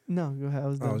 No, go ahead. I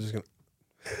was done.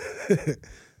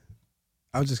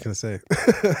 I was just gonna say.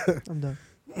 I'm done.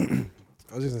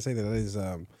 I was just gonna say that is.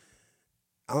 I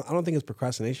don't think it's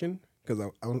procrastination because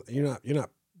you're not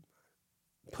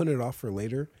putting it off for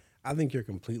later. I think you're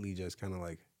completely just kind of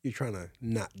like you're trying to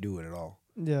not do it at all.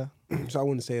 Yeah. So I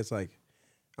wouldn't say it's like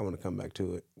I want to come back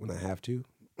to it when I have to.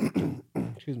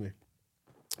 Excuse me.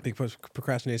 Because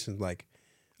procrastination is like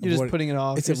you're just putting it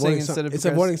off. It's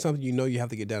avoiding something you know you have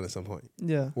to get done at some point.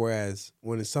 Yeah. Whereas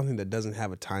when it's something that doesn't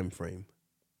have a time frame,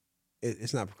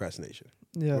 it's not procrastination.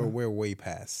 Yeah. We're way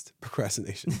past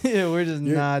procrastination. Yeah, we're just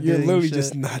not doing You're literally shit.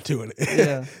 just not doing it.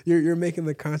 Yeah. You're making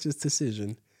the conscious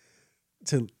decision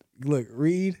to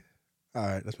read. All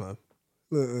right, that's my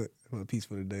piece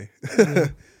for the day. Yeah.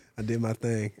 I did my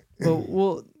thing.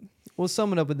 Well, we'll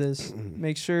sum it up with this.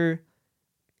 Make sure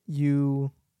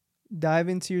you dive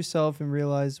into yourself and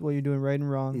realize what you're doing right and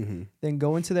wrong. Mm-hmm. Then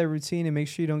go into that routine and make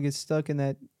sure you don't get stuck in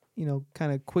that,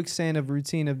 kind of quicksand of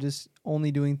routine of just only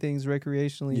doing things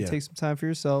recreationally. Yeah. You take some time for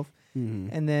yourself. Mm-hmm.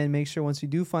 And then make sure once you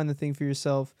do find the thing for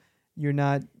yourself, you're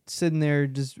not sitting there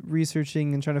just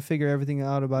researching and trying to figure everything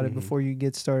out about it before you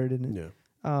get started in it.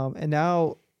 Yeah. And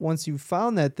now once you've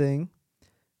found that thing,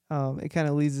 it kind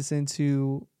of leads us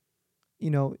into,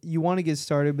 you want to get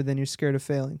started, but then you're scared of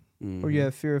failing or you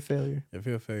have fear of failure.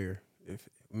 Fear of failure. You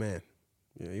want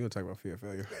to talk about fear of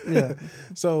failure. Yeah.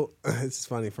 So it's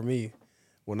funny for me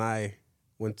when I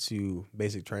went to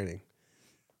basic training,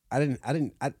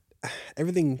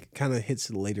 everything kind of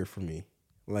hits later for me.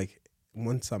 Like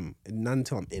not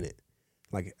until I'm in it,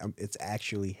 like it's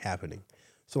actually happening.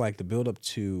 So like the build up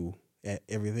to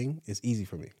everything is easy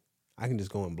for me. I can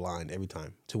just go in blind every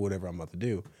time to whatever I'm about to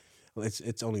do.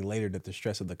 It's only later that the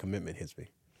stress of the commitment hits me,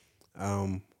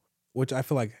 which I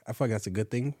feel like that's a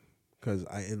good thing because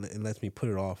it lets me put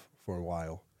it off for a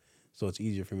while. So it's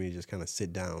easier for me to just kind of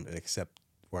sit down and accept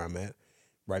where I'm at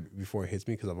right before it hits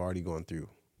me because I've already gone through,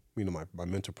 my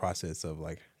mental process of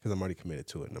like, because I'm already committed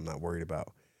to it and I'm not worried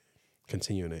about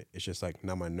continuing it. It's just like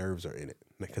now my nerves are in it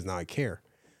because now I care.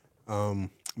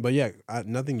 But yeah,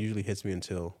 nothing usually hits me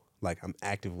until like I'm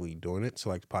actively doing it. So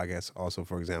like the podcast also,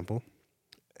 for example,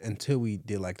 until we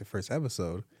did like the first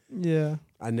episode, yeah,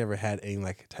 I never had any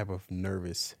like type of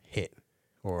nervous hit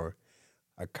or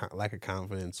a lack of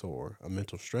confidence or a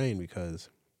mental strain because,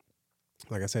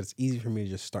 like I said, it's easy for me to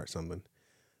just start something.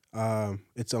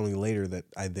 It's only later that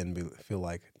I then feel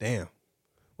like, damn,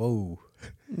 whoa,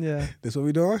 yeah, this what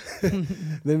we doing?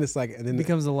 Then it's like, and then it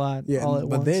becomes a lot. Yeah, all at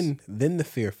but once. then the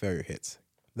fear of failure hits.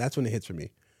 That's when it hits for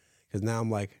me because now I'm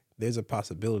like, there's a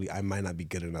possibility I might not be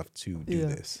good enough to do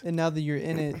this. And now that you're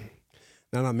in it,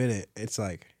 now that I'm in it, it's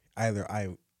like either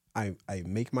I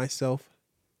make myself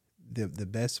the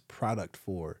best product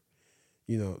for,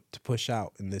 to push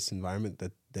out in this environment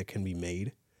that can be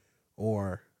made,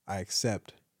 or I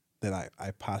accept that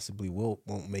I possibly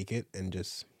won't make it and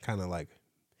just kind of like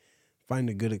find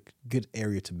a good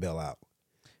area to bail out.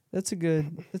 That's a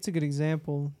good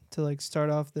example to like start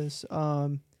off this.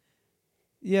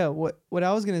 Yeah, what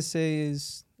I was gonna say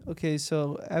is, okay,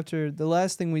 so after the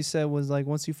last thing we said was like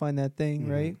once you find that thing,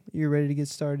 right, you're ready to get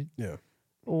started. Yeah.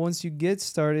 Well, once you get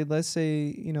started, let's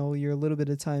say, you're a little bit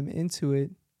of time into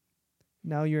it.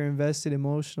 Now you're invested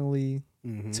emotionally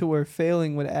to where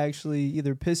failing would actually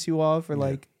either piss you off or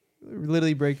like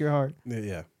literally break your heart.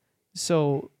 Yeah.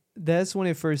 So that's when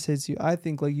it first hits you. I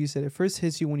think, like you said, it first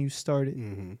hits you when you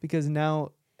started because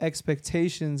now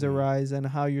expectations arise on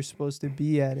how you're supposed to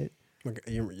be at it. Like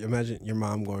you imagine your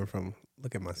mom going from,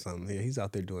 look at my son, he's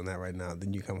out there doing that right now.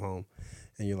 Then you come home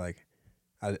and you're like,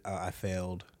 I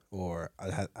failed or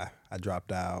I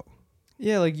dropped out.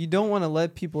 Yeah, like you don't want to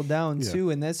let people down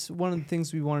too. And that's one of the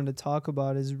things we wanted to talk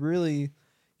about is really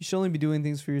you should only be doing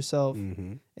things for yourself.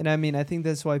 And I mean, I think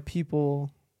that's why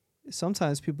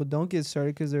sometimes people don't get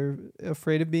started because they're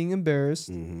afraid of being embarrassed.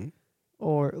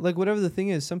 Or like whatever the thing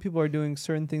is, some people are doing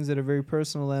certain things that are very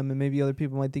personal to them and maybe other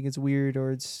people might think it's weird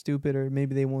or it's stupid or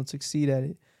maybe they won't succeed at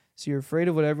it. So you're afraid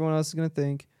of what everyone else is going to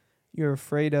think. You're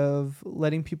afraid of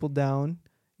letting people down.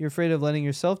 You're afraid of letting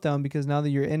yourself down because now that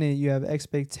you're in it, you have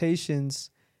expectations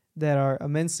that are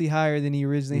immensely higher than you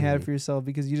originally had for yourself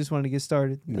because you just wanted to get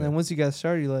started. Yeah. And then once you got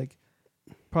started, you're like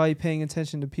probably paying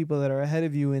attention to people that are ahead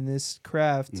of you in this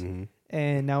craft.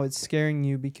 And now it's scaring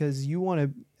you because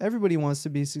everybody wants to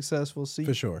be successful. So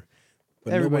for sure.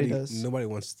 But everybody does. Nobody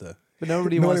wants to. But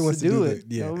nobody wants to do it.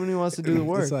 Yeah. Nobody wants to do the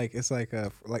work. It's like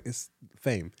it's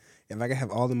fame. If I could have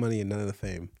all the money and none of the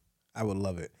fame, I would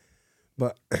love it.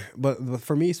 But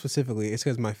for me specifically, it's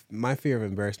because my fear of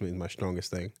embarrassment is my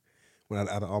strongest thing. Out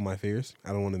of all my fears, I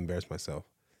don't want to embarrass myself.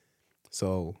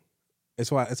 So it's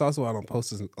also why I don't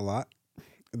post a lot.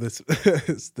 this,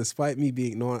 despite me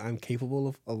being knowing I'm capable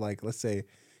of like, let's say,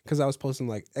 because I was posting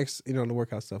like the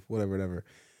workout stuff, whatever.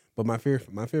 But my fear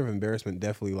of embarrassment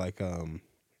definitely like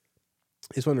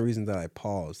it's one of the reasons that I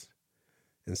paused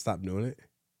and stopped doing it,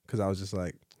 because I was just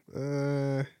like,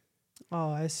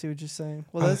 Oh, I see what you're saying.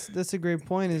 Well, that's a great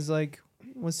point. Is like,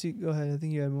 once you go ahead, I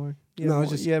think you had more.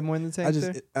 You had more in the tank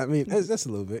there? I mean, that's a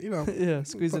little bit, Yeah,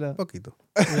 squeeze it out. Poquito.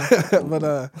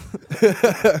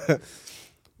 Yeah.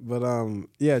 But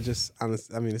yeah, just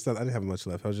honest. I mean, it's not. I didn't have much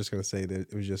left. I was just gonna say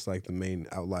that it was just like the main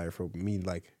outlier for me,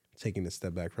 like taking a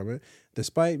step back from it.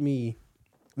 Despite me,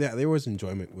 yeah, there was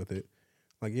enjoyment with it.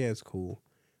 Like, yeah, it's cool,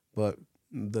 but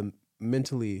the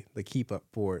keep up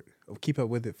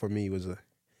with it for me was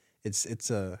it's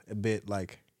a bit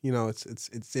like, it's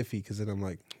iffy, because then I'm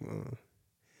like,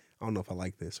 I don't know if I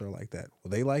like this or like that. Will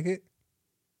they like it?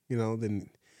 Then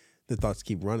the thoughts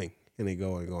keep running and they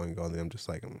go and go and go. And then I'm just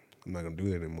like, I'm not going to do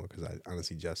that anymore, because I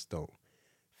honestly just don't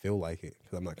feel like it,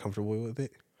 because I'm not comfortable with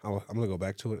it. I'm going to go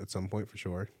back to it at some point for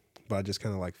sure. But I just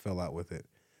kind of like fell out with it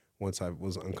once I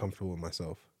was uncomfortable with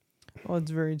myself. Well,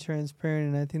 it's very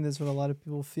transparent, and I think that's what a lot of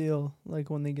people feel like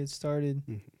when they get started.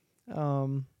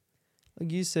 Mm-hmm.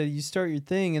 Like you said, you start your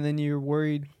thing and then you're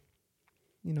worried,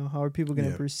 how are people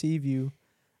going to perceive you?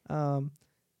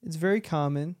 It's very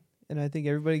common, and I think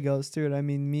everybody goes through it. I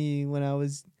mean, me, when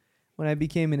I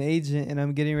became an agent and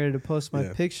I'm getting ready to post my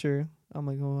picture, I'm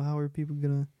like, oh, how are people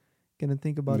gonna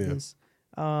think about this?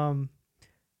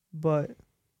 But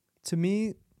to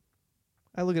me,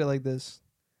 I look at it like this.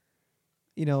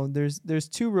 There's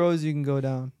two roads you can go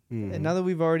down. Mm-hmm. And now that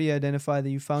we've already identified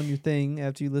that you found your thing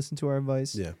after you listened to our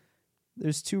advice,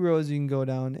 there's two roads you can go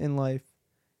down in life.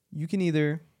 You can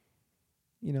either,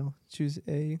 choose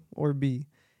A or B.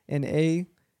 And A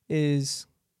is,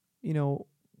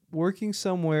 working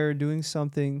somewhere, doing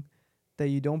something that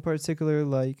you don't particularly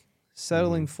like,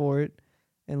 settling for it,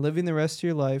 and living the rest of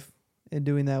your life and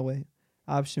doing that way.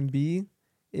 Option B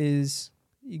is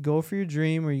you go for your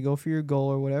dream, or you go for your goal,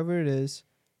 or whatever it is,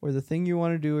 or the thing you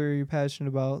want to do or you're passionate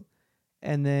about,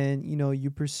 and then,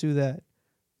 you pursue that.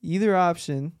 Either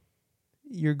option,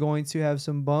 you're going to have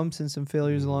some bumps and some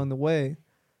failures along the way.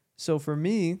 So for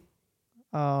me,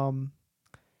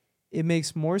 it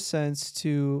makes more sense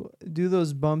to do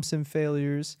those bumps and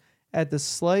failures at the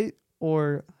slight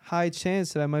or high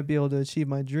chance that I might be able to achieve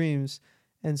my dreams,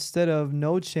 instead of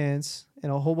no chance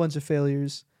and a whole bunch of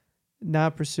failures,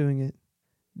 not pursuing it.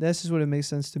 That's just what it makes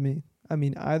sense to me. I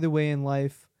mean, either way in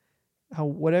life,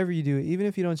 whatever you do, even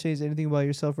if you don't change anything about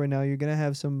yourself right now, you're going to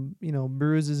have some,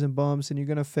 bruises and bumps, and you're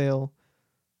going to fail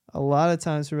a lot of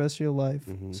times for the rest of your life.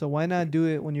 Mm-hmm. So why not do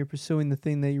it when you're pursuing the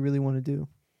thing that you really want to do?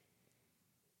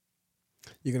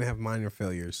 You're going to have minor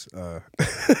failures.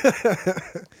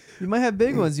 You might have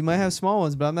big ones. You might have small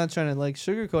ones, but I'm not trying to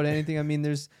sugarcoat anything. I mean,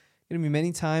 there's going to be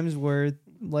many times where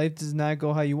life does not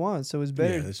go how you want. So it's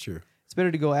better. Yeah, that's true. It's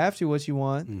better to go after what you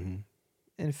want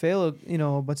and fail,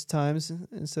 a bunch of times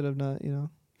instead of not,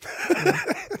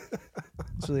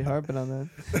 It's really harping on that.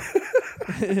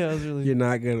 Yeah, I was really. You're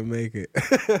not gonna make it.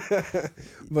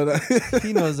 But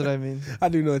he knows what I mean. I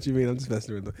do know what you mean. I'm just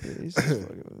messing with him. Yeah, he's just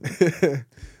fucking with me.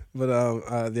 But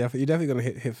you're definitely gonna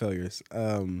hit failures.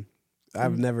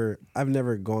 I've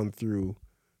never gone through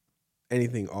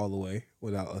anything all the way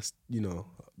without us,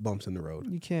 bumps in the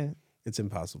road. You can't. It's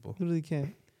impossible. Literally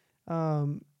can't.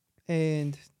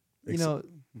 And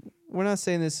we're not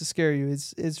saying this to scare you.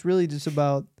 It's really just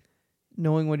about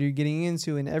knowing what you're getting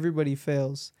into, and everybody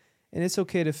fails. And it's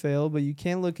okay to fail, but you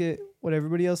can't look at what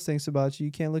everybody else thinks about you.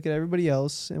 You can't look at everybody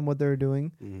else and what they're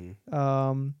doing.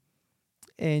 Mm-hmm.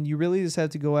 And you really just have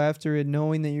to go after it,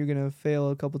 knowing that you're going to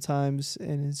fail a couple times,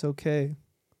 and it's okay.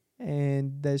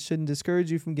 And that shouldn't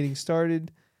discourage you from getting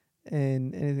started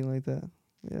and anything like that.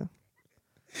 Yeah.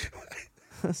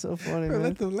 That's so funny,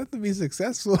 man. Let them be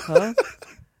successful. Huh?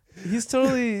 He's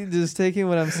totally just taking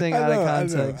what I'm saying out of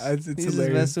context. He's just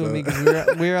messing with me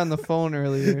because we were on the phone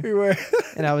earlier.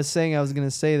 And I was saying I was going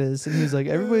to say this. And he was like,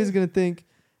 everybody's going to think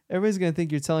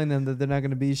you're telling them that they're not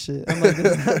going to be shit. I'm like,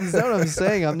 that's not what I'm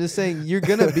saying. I'm just saying you're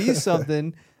going to be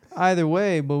something either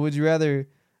way. But would you rather,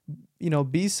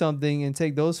 be something and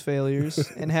take those failures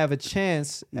and have a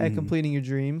chance at completing your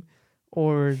dream,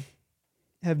 or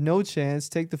have no chance,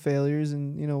 take the failures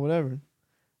and, whatever.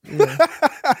 Yeah.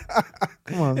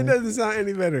 Come on, man. It doesn't sound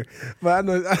any better, but I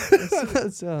know.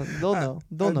 They'll know.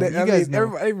 They'll know. You guys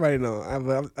know. Everybody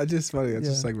know. I just funny. I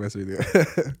just like messing with you.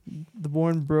 The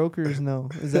Born Brokers know.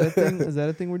 Is that a thing? Is that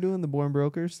a thing we're doing? The Born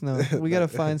Brokers? No. We got to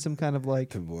find some kind of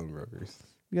the Born Brokers.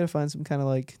 We got to find some kind of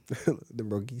the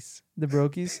Brokies. The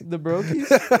Brokies? The Brokies?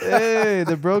 Hey,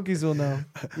 the Brokies will know.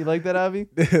 You like that, Avi?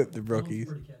 The Brokies.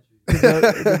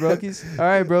 The Brokies. All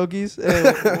right, Brokies.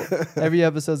 Every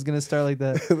episode's gonna start like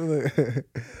that.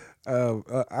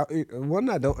 One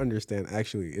I don't understand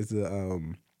actually is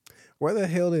the where the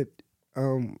hell did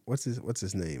what's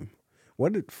his name? Where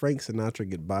did Frank Sinatra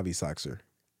get Bobby Soxer?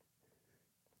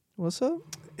 What's up?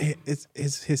 It's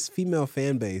his female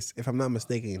fan base, if I'm not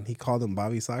mistaken, he called them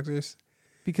Bobby Soxers.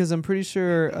 Because I'm pretty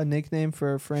sure a nickname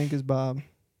for Frank is Bob.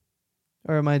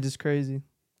 Or am I just crazy?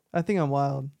 I think I'm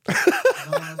wild.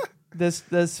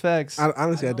 That's facts.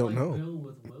 Honestly, I don't know. Bill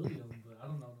with William, but I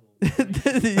don't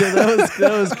know. Yeah,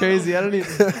 that was crazy. I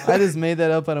just made that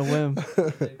up on a whim.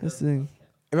 This thing.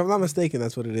 If I'm not mistaken,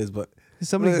 that's what it is. But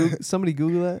Somebody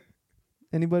Google that.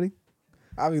 Anybody?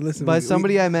 Avi, listen. By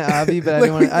somebody I meant Avi, but I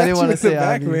didn't want to say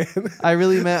Avi. I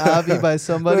really meant Avi by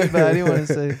somebody, but I didn't want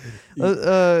to say.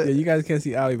 Yeah, you guys can't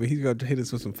see Avi, but he's gonna hit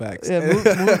us with some facts.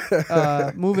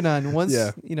 Yeah, moving on. Once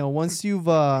Yeah. once you've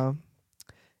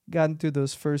gotten through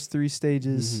those first 3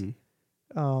 stages,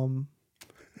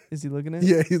 is he looking at?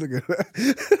 Yeah, he's looking.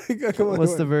 Come on.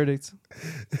 What's the verdict?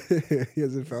 He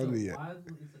hasn't found it yet.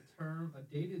 It's a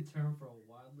dated term for a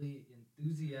wildly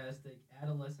enthusiastic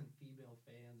adolescent female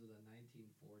fans of the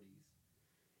 1940s,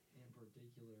 in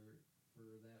particular for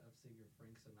that of singer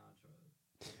Frank Sinatra.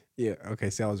 Yeah. Okay.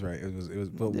 See, I was right. It was.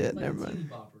 But Yeah, Like never a mind. teeny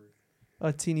bopper.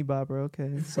 A teeny bopper.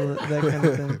 Okay, so that kind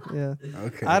of thing. Yeah.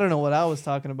 Okay. I don't know what I was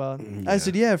talking about. Yeah. I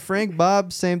said, yeah, Frank,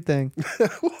 Bob, same thing.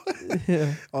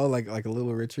 Yeah. Oh, like a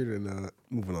Little Richard and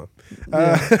moving on.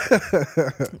 Yeah.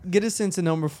 Get us into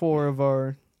number 4 of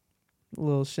our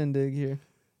little shindig here.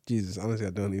 Jesus, honestly,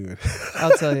 I don't even.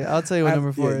 I'll tell you what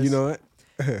number 4 is. You know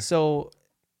what? So,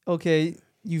 okay,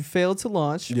 you failed to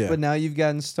launch, Yeah. but now you've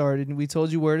gotten started, and we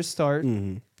told you where to start.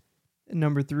 Mm-hmm.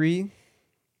 Number 3,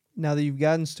 now that you've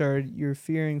gotten started, you're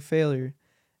fearing failure.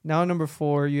 Now, number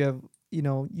 4, you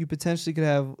potentially could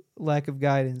have lack of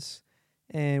guidance.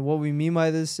 And what we mean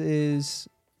by this is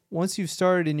once you've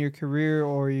started in your career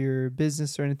or your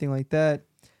business or anything like that,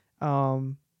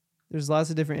 there's lots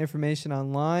of different information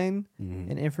online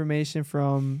Mm-hmm. and information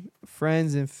from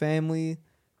friends and family.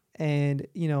 And,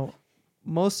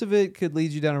 most of it could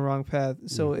lead you down a wrong path.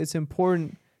 So it's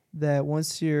important that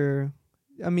once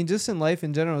just in life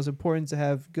in general, it's important to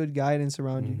have good guidance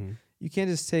around you. Mm-hmm. You can't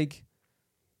just take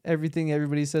everything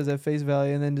everybody says at face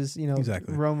value and then just,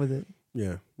 Exactly. run with it.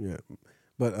 Yeah, yeah.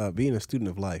 But being a student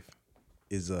of life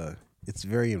is it's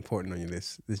very important on you.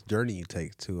 This journey you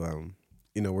take to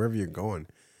wherever you're going.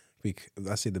 Because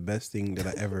I say the best thing that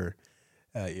I ever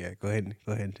go ahead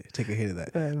and take a hit of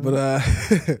that. But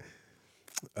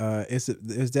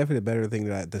it's definitely a better thing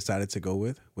that I decided to go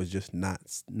with was just not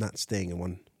staying in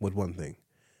one thing.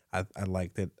 I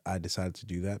like that I decided to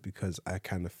do that because I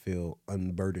kind of feel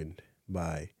unburdened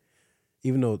by,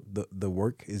 even though the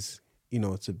work is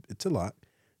it's a lot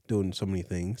doing so many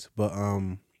things, but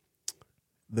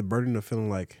the burden of feeling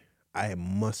like I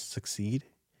must succeed,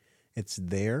 it's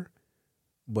there,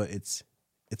 but it's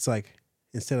like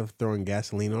instead of throwing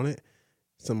gasoline on it,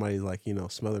 somebody's like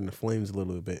smothering the flames a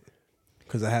little bit.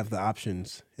 Because I have the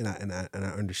options, and I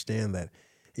understand that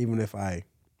even if I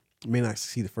may not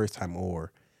succeed the first time,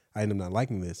 or I end up not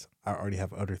liking this, I already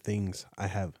have other things I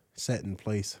have set in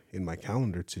place in my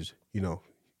calendar to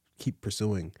keep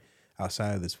pursuing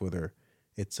outside of this, whether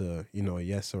it's a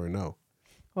yes or a no.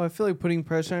 Well, I feel like putting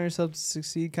pressure on yourself to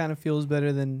succeed kind of feels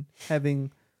better than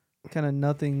having kind of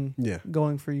nothing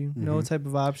going for you, no type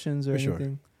of options or For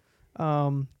anything.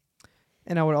 Sure.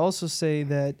 And I would also say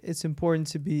that it's important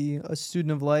to be a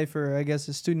student of life, or I guess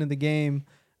a student of the game.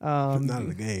 Not of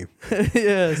the game.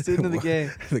 Yeah, student of the game.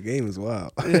 The game is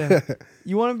wild. Yeah,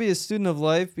 you want to be a student of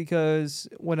life because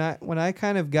when I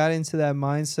kind of got into that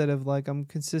mindset of like I'm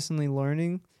consistently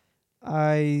learning,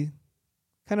 I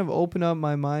kind of open up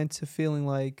my mind to feeling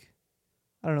like,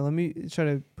 I don't know. Let me try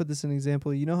to put this in an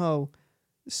example. You know how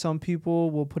some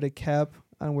people will put a cap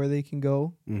on where they can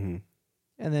go. Mm-hmm.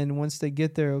 And then once they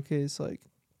get there, okay, it's like,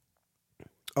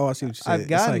 oh, I see what you're saying. I've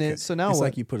gotten it, so now it's what?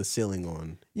 like you put a ceiling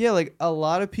on. Yeah, like a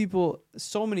lot of people,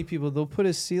 so many people, they'll put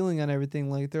a ceiling on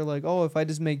everything. Like they're like, oh, if I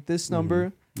just make this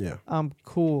number, Yeah, I'm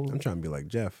cool. I'm trying to be like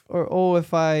Jeff. Or oh,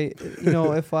 if I,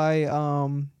 if I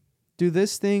do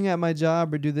this thing at my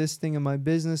job or do this thing in my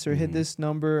business or hit this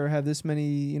number or have this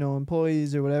many,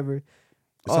 employees or whatever,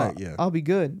 I'll be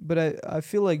good. But I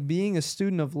feel like being a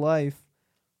student of life,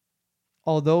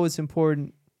 although it's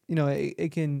important,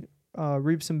 it can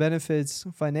reap some benefits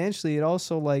financially. It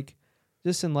also, like,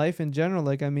 just in life in general,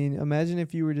 like, I mean, imagine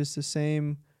if you were just the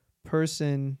same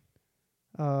person,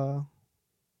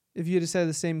 if you just had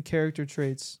the same character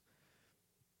traits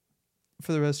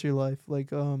for the rest of your life.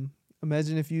 Like,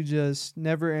 imagine if you just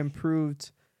never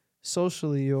improved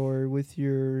socially or with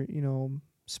your,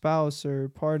 spouse or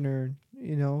partner,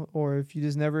 or if you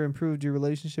just never improved your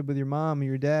relationship with your mom or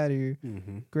your dad or your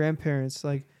grandparents,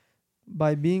 like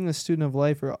by being a student of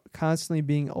life or constantly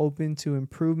being open to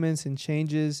improvements and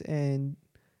changes and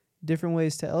different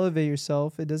ways to elevate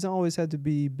yourself. It doesn't always have to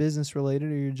be business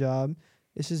related or your job.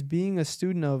 It's just being a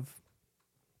student of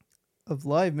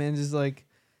life, man.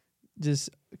 Just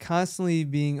constantly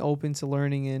being open to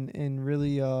learning and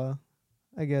really, I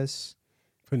guess,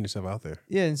 putting yourself out there.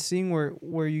 Yeah, and seeing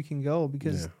where you can go,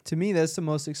 because to me that's the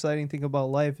most exciting thing about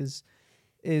life is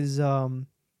I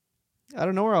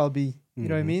don't know where I'll be. You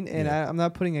know what I mean? And I'm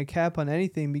not putting a cap on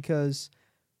anything because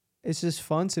it's just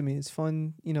fun to me. It's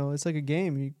fun, it's like a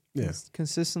game. It's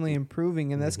consistently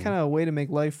improving, and that's kind of a way to make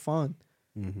life fun.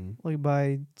 Like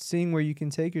by seeing where you can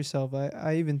take yourself.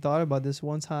 I even thought about this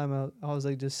one time. I was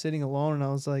like just sitting alone, and I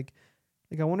was like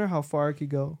I wonder how far I could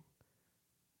go.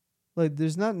 Like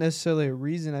there's not necessarily a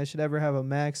reason I should ever have a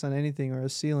max on anything or a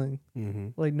ceiling.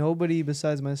 Like nobody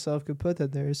besides myself could put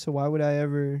that there. So why would I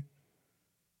ever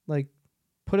like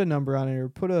put a number on it or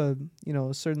put a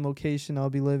a certain location I'll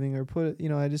be living, or put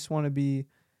I just want to be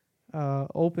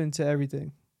open to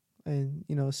everything and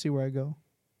see where I go.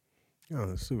 Oh,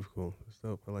 that's super cool. That's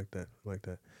dope. I like that.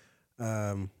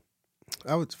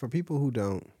 I would, for people who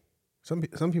don't,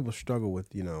 some people struggle with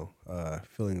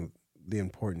feeling the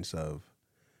importance of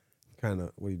kind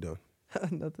of, what are you doing?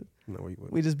 Nothing. No,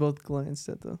 we just both glanced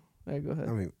at the. All right, go ahead.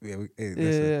 I mean,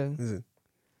 listen.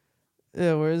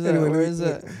 Yeah, where is that? Anyway, where is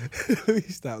that?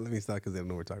 Let me stop because I don't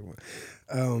know what we're talking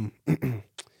about.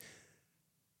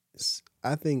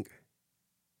 I think,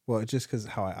 well, just because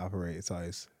how I operate, it's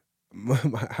always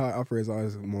how I operate is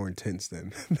always more intense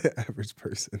than the average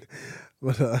person.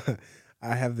 But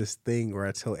I have this thing where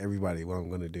I tell everybody what I'm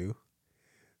going to do,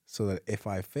 so that if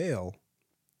I fail,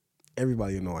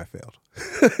 everybody will know I failed.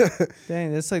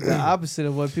 Dang, that's like the opposite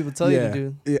of what people tell you to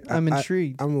do. Yeah, I'm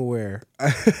intrigued. I'm aware,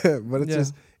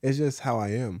 but it's just how I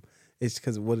am. It's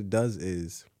because what it does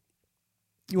is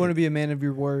you want to be a man of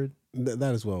your word.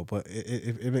 That as well, but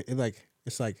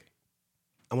it's like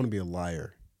I want to be a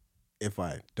liar if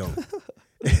I don't.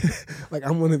 Like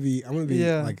I'm gonna be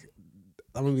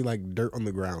like dirt on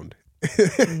the ground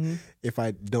if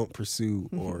I don't pursue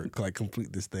or like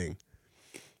complete this thing.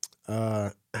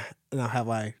 Now, have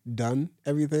I done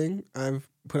everything I've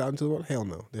put out into the world? Hell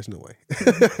no. There's no way.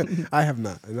 I have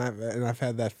not, and I've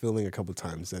had that feeling a couple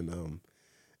times, and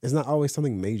it's not always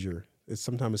something major.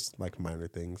 Sometimes it's like minor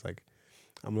things, like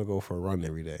I'm gonna go for a run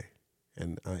every day,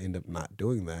 and I end up not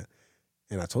doing that,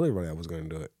 and I told everybody I was going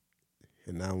to do it,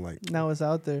 and now I'm like, now it's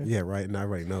out there. Yeah, right. Now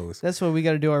everybody knows. That's why we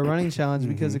got to do our running challenge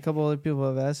because a couple other people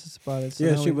have asked us about it.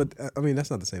 So but I mean that's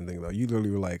not the same thing though. You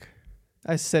literally were like,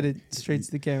 I said it straight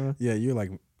to the camera. Yeah, you're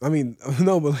like, I mean,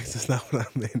 no, but like that's not what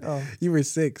I meant. Oh. You were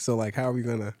sick, so like, how are we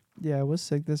gonna? Yeah, I was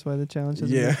sick. That's why the challenge.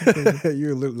 Yeah, you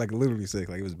were literally sick.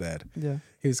 Like it was bad. Yeah,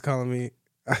 he was calling me.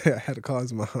 I had to call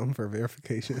his mom for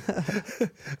verification.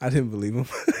 I didn't believe him.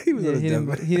 He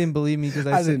didn't believe me because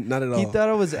I didn't, not at all. He thought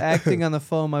I was acting on the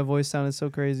phone. My voice sounded so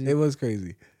crazy. It was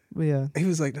crazy. But yeah, he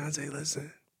was like, Dante,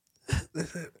 listen,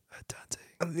 Dante.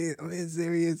 I'm being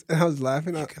serious. And I was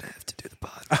laughing. You're going to have to do the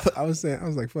pod. I was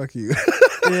like, fuck you.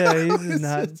 Yeah, he's just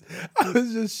not. I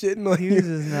was just shitting on you. He was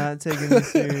just not taking me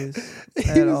serious.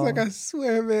 He was like, I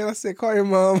swear, man. I said, call your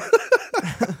mom.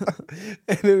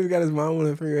 And then we got his mom on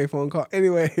a three-way phone call.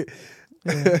 Anyway,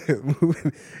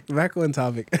 moving back on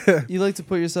topic. You like to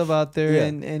put yourself out there,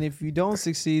 and if you don't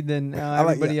succeed, then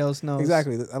everybody else knows.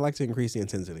 Exactly. I like to increase the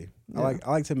intensity. Yeah.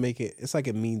 I like to make it. It's like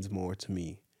it means more to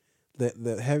me.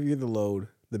 The heavier the load,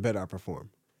 the better I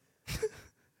perform.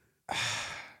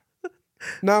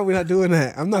 No, we're not doing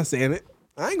that. I'm not saying it.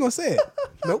 I ain't gonna say it.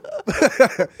 Nope.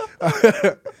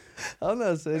 I'm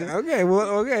not saying it. Okay,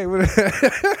 well, okay.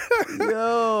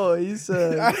 Yo, you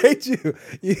said I hate you.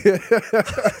 Yeah.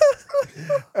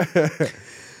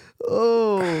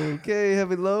 Oh, okay,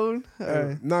 heavy load. All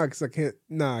right. No, because I can't.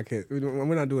 No, I can't.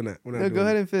 We're not doing that. We're not. Go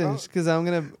ahead and finish, because I'm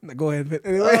gonna go ahead and finish.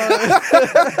 Anyway.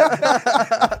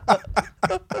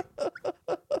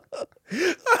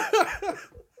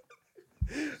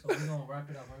 So we're gonna wrap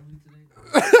it up early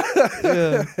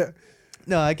today. Yeah.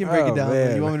 No, I can break it down.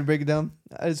 Man. You want me to break it down?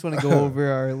 I just want to go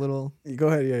over our little. Go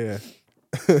ahead. Yeah.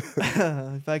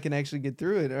 If I can actually get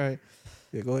through it. All right.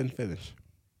 Yeah, go ahead and finish.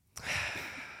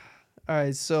 All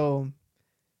right, so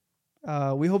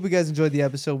we hope you guys enjoyed the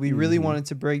episode. We really wanted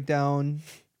to break down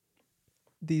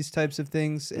these types of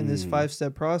things in this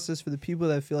 5-step process for the people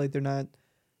that feel like they're not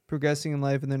progressing in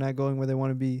life and they're not going where they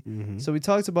want to be. So we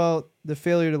talked about the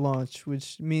failure to launch,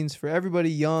 which means for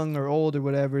everybody young or old or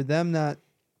whatever, them not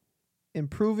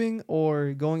improving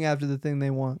or going after the thing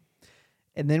they want.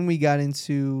 And then we got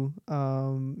into,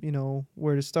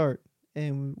 where to start.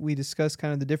 And we discussed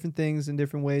kind of the different things and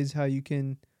different ways how you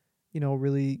can,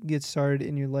 really get started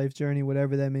in your life journey,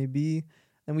 whatever that may be.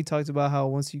 And we talked about how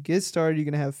once you get started, you're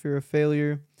going to have fear of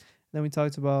failure. Then we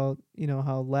talked about,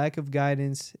 how lack of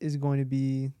guidance is going to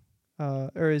be,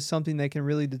 or is something that can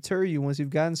really deter you once you've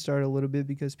gotten started a little bit,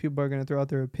 because people are going to throw out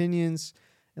their opinions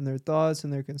and their thoughts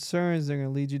and their concerns. They're going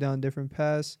to lead you down different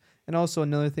paths. And also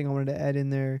another thing I wanted to add in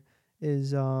there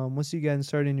is once you get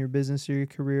started in your business or your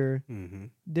career,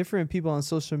 different people on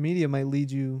social media might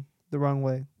lead you the wrong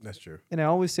way. That's true. And I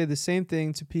always say the same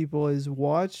thing to people is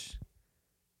watch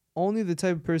only the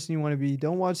type of person you want to be.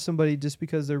 Don't watch somebody just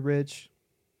because they're rich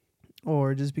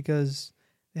or just because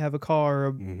they have a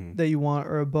car that you want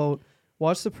or a boat.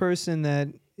 Watch the person that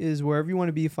is wherever you want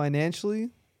to be financially,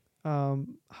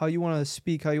 how you want to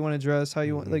speak, how you want to dress, how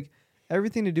you want, like,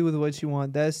 everything to do with what you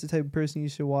want. That's the type of person you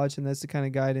should watch, and that's the kind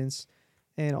of guidance.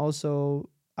 And also,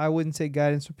 I wouldn't take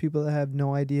guidance from people that have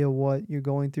no idea what you're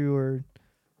going through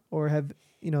or have,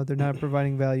 they're not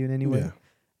providing value in any way. Yeah.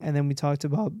 And then we talked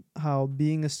about how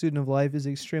being a student of life is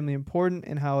extremely important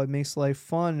and how it makes life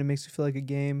fun and it makes you feel like a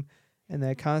game, and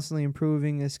that constantly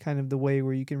improving is kind of the way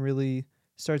where you can really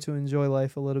start to enjoy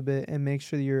life a little bit and make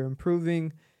sure that you're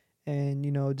improving and,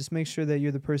 just make sure that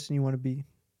you're the person you want to be.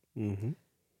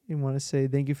 You want to say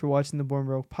thank you for watching the Born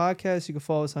Broke podcast. You can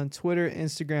follow us on Twitter,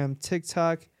 Instagram,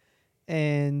 TikTok,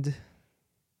 and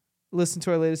listen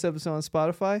to our latest episode on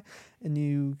Spotify. And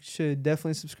you should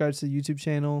definitely subscribe to the YouTube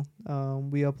channel.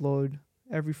 We upload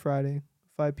every Friday,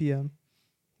 5 p.m.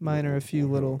 Mine are a few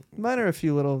little,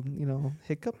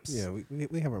 hiccups. Yeah,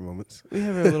 we have our moments. We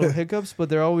have our little hiccups, but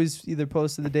they're always either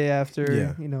posted the day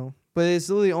after, But it's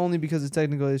literally only because of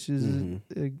technical issues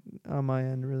on my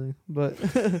end, really. But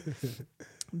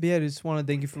yeah, I just want to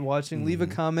thank you for watching. Leave a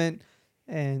comment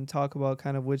and talk about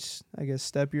kind of which, I guess,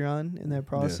 step you're on in that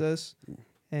process. Yeah.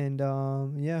 And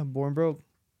Born Broke.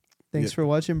 Thanks for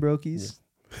watching, Brokies.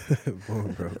 Yeah.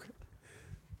 Born Broke.